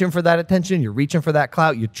 You're reaching for that attention. You're reaching for that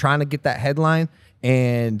clout. You're trying to get that headline.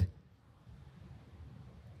 And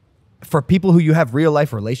for people who you have real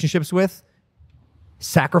life relationships with,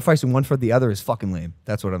 sacrificing one for the other is fucking lame.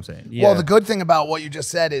 That's what I'm saying. Yeah. Well, the good thing about what you just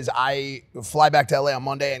said is I fly back to LA on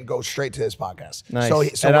Monday and go straight to his podcast.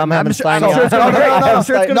 Nice. So and I'm having Steiny on.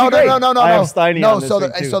 No.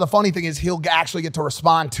 So the funny thing is he'll actually get to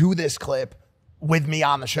respond to this clip with me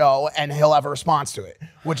on the show, and he'll have a response to it,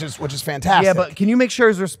 which is fantastic. Yeah, but can you make sure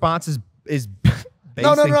his response is based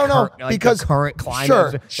no, because the current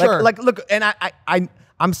climate? Sure. Like look, and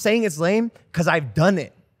I'm saying it's lame because I've done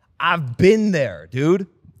it. I've been there, dude.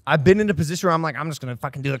 I've been in a position where I'm like, I'm just gonna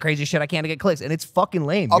fucking do the crazy shit I can to get clicks, and it's fucking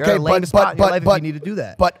lame. You're at a lame spot in your life if you need to do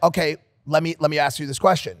that. But okay, let me ask you this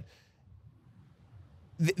question.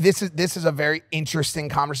 This is a very interesting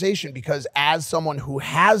conversation because as someone who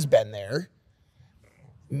has been there,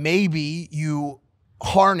 maybe you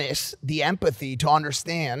harness the empathy to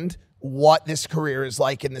understand what this career is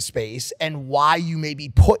like in the space and why you may be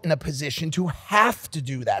put in a position to have to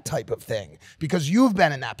do that type of thing because you've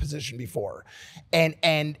been in that position before.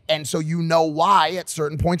 And so you know why at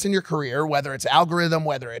certain points in your career, whether it's algorithm,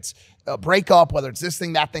 whether it's a breakup, whether it's this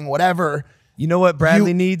thing, that thing, whatever. You know what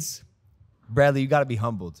Bradley needs? Bradley, you got to be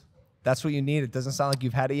humbled. That's what you need. It doesn't sound like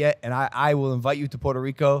you've had it yet. And I will invite you to Puerto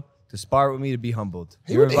Rico to spar with me to be humbled.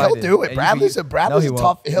 He'll do it. Bradley's a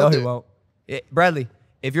tough. He won't. Bradley,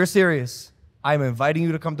 if you're serious, I'm inviting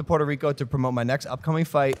you to come to Puerto Rico to promote my next upcoming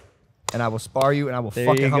fight, and I will spar you and I will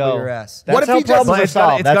fucking humble your ass. That's how problems are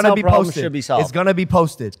solved. That's how problems posted. should be solved. It's gonna be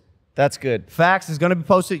posted. That's good. Facts is gonna be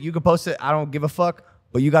posted. You can post it. I don't give a fuck.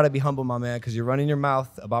 But you gotta be humble, my man, because you're running your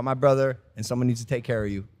mouth about my brother, and someone needs to take care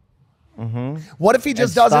of you. What if he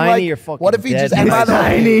just doesn't like? What if he just? And by the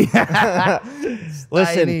way,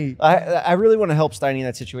 listen, I really want to help Steiny in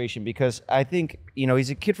that situation because I think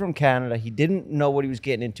he's a kid from Canada. He didn't know what he was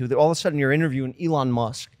getting into. All of a sudden, you're interviewing Elon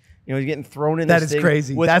Musk. He's getting thrown in. That this is thing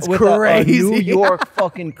crazy. With, That's with crazy. A New York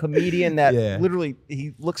fucking comedian that literally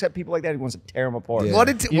he looks at people like that. He wants to tear them apart. Yeah.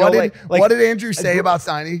 What did Andrew say about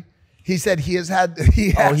Steiny? He said he has had.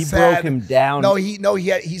 He broke him down.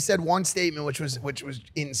 He said one statement which was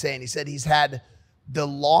insane. He said he's had the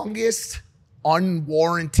longest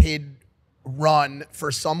unwarranted run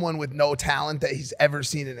for someone with no talent that he's ever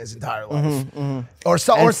seen in his entire life. Or And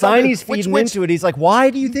something. Steiny's feeding into it. He's like, why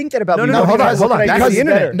do you think that about me? No, hold on. That's the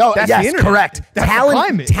internet. No, That's yes, the internet. correct. That's the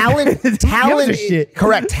climate. Talent, shit.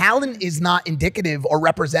 correct. Talent is not indicative or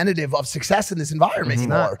representative of success in this environment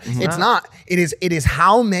anymore. It's not. It is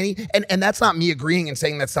how many, and that's not me agreeing and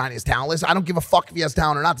saying that Steiny is talentless. I don't give a fuck if he has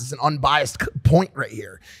talent or not. This is an unbiased point right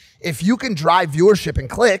here. If you can drive viewership and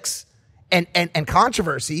clicks, and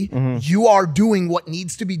controversy, you are doing what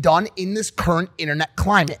needs to be done in this current internet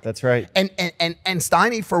climate. That's right. And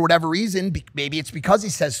Steiny, for whatever reason, maybe it's because he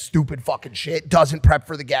says stupid fucking shit, doesn't prep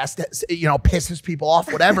for the guest, pisses people off,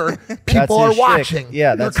 whatever. People are watching.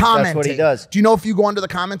 Yeah, they're that's commenting. what he does. Do you know if you go under the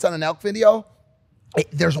comments on an elk video,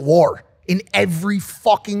 there's war in every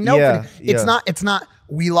fucking elk video. It's not.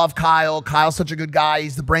 We love Kyle. Kyle's such a good guy.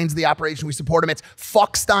 He's the brains of the operation. We support him. It's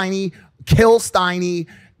fuck Steiny, kill Steiny,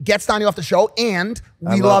 get Steiny off the show, and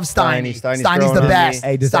we love Steiny. Steiny's the best.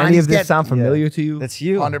 Hey, does any of this sound familiar to you? That's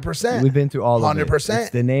you. 100%. We've been through all of it. 100%. It's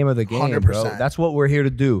the name of the game, 100%. bro. That's what we're here to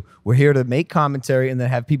do. We're here to make commentary and then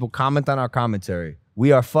have people comment on our commentary.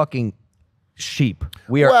 We are fucking sheep.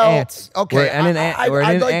 We are ants. Okay. We're in an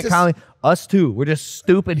ant colony. Us too. We're just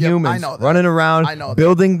stupid humans running around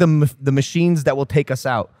building the machines that will take us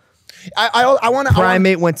out. I want to.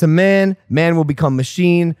 Primate went to man. Man will become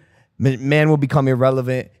machine. Man will become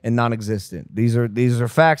irrelevant and non-existent. These are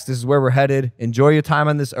facts. This is where we're headed. Enjoy your time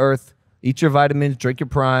on this earth. Eat your vitamins. Drink your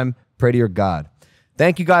prime. Pray to your God.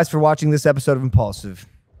 Thank you guys for watching this episode of Impulsive.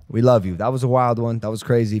 We love you. That was a wild one. That was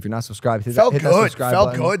crazy. If you're not subscribed, hit that subscribe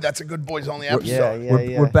button. Felt good. That's a good boys only episode.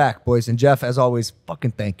 We're back, boys. And Jeff, as always,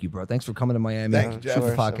 fucking thank you, bro. Thanks for coming to Miami. Thank you, Jeff. Shoot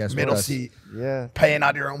the podcast Middle with us. seat. Yeah. Paying out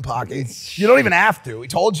of your own pocket. You don't even have to. We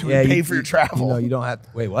told you we pay for your travel. No, you don't have to.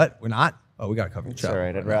 Wait, what? We're not? Oh, we got to cover your It's travel. all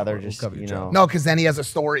right. I'd rather just, No, because then he has a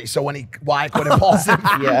story. So why I quit Impulsive?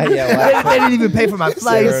 Yeah. They didn't even pay for my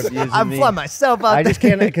flights. I'm flying myself out I just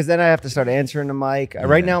can't, because then I have to start answering the mic.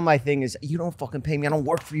 Right now, my thing is, you don't fucking pay me. I don't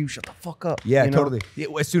work for you. Shut the fuck up. Yeah, you know? totally. Yeah,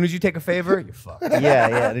 as soon as you take a favor, you're fucked.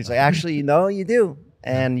 Yeah. And he's like, actually, you do.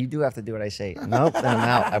 And you do have to do what I say. Nope, then I'm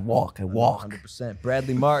out. I walk. 100%.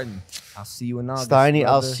 Bradley Martyn, I'll see you in August. Steiny,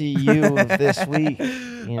 I'll brother. see you this week.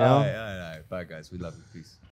 You know? All right. Bye, guys. We love you. Peace.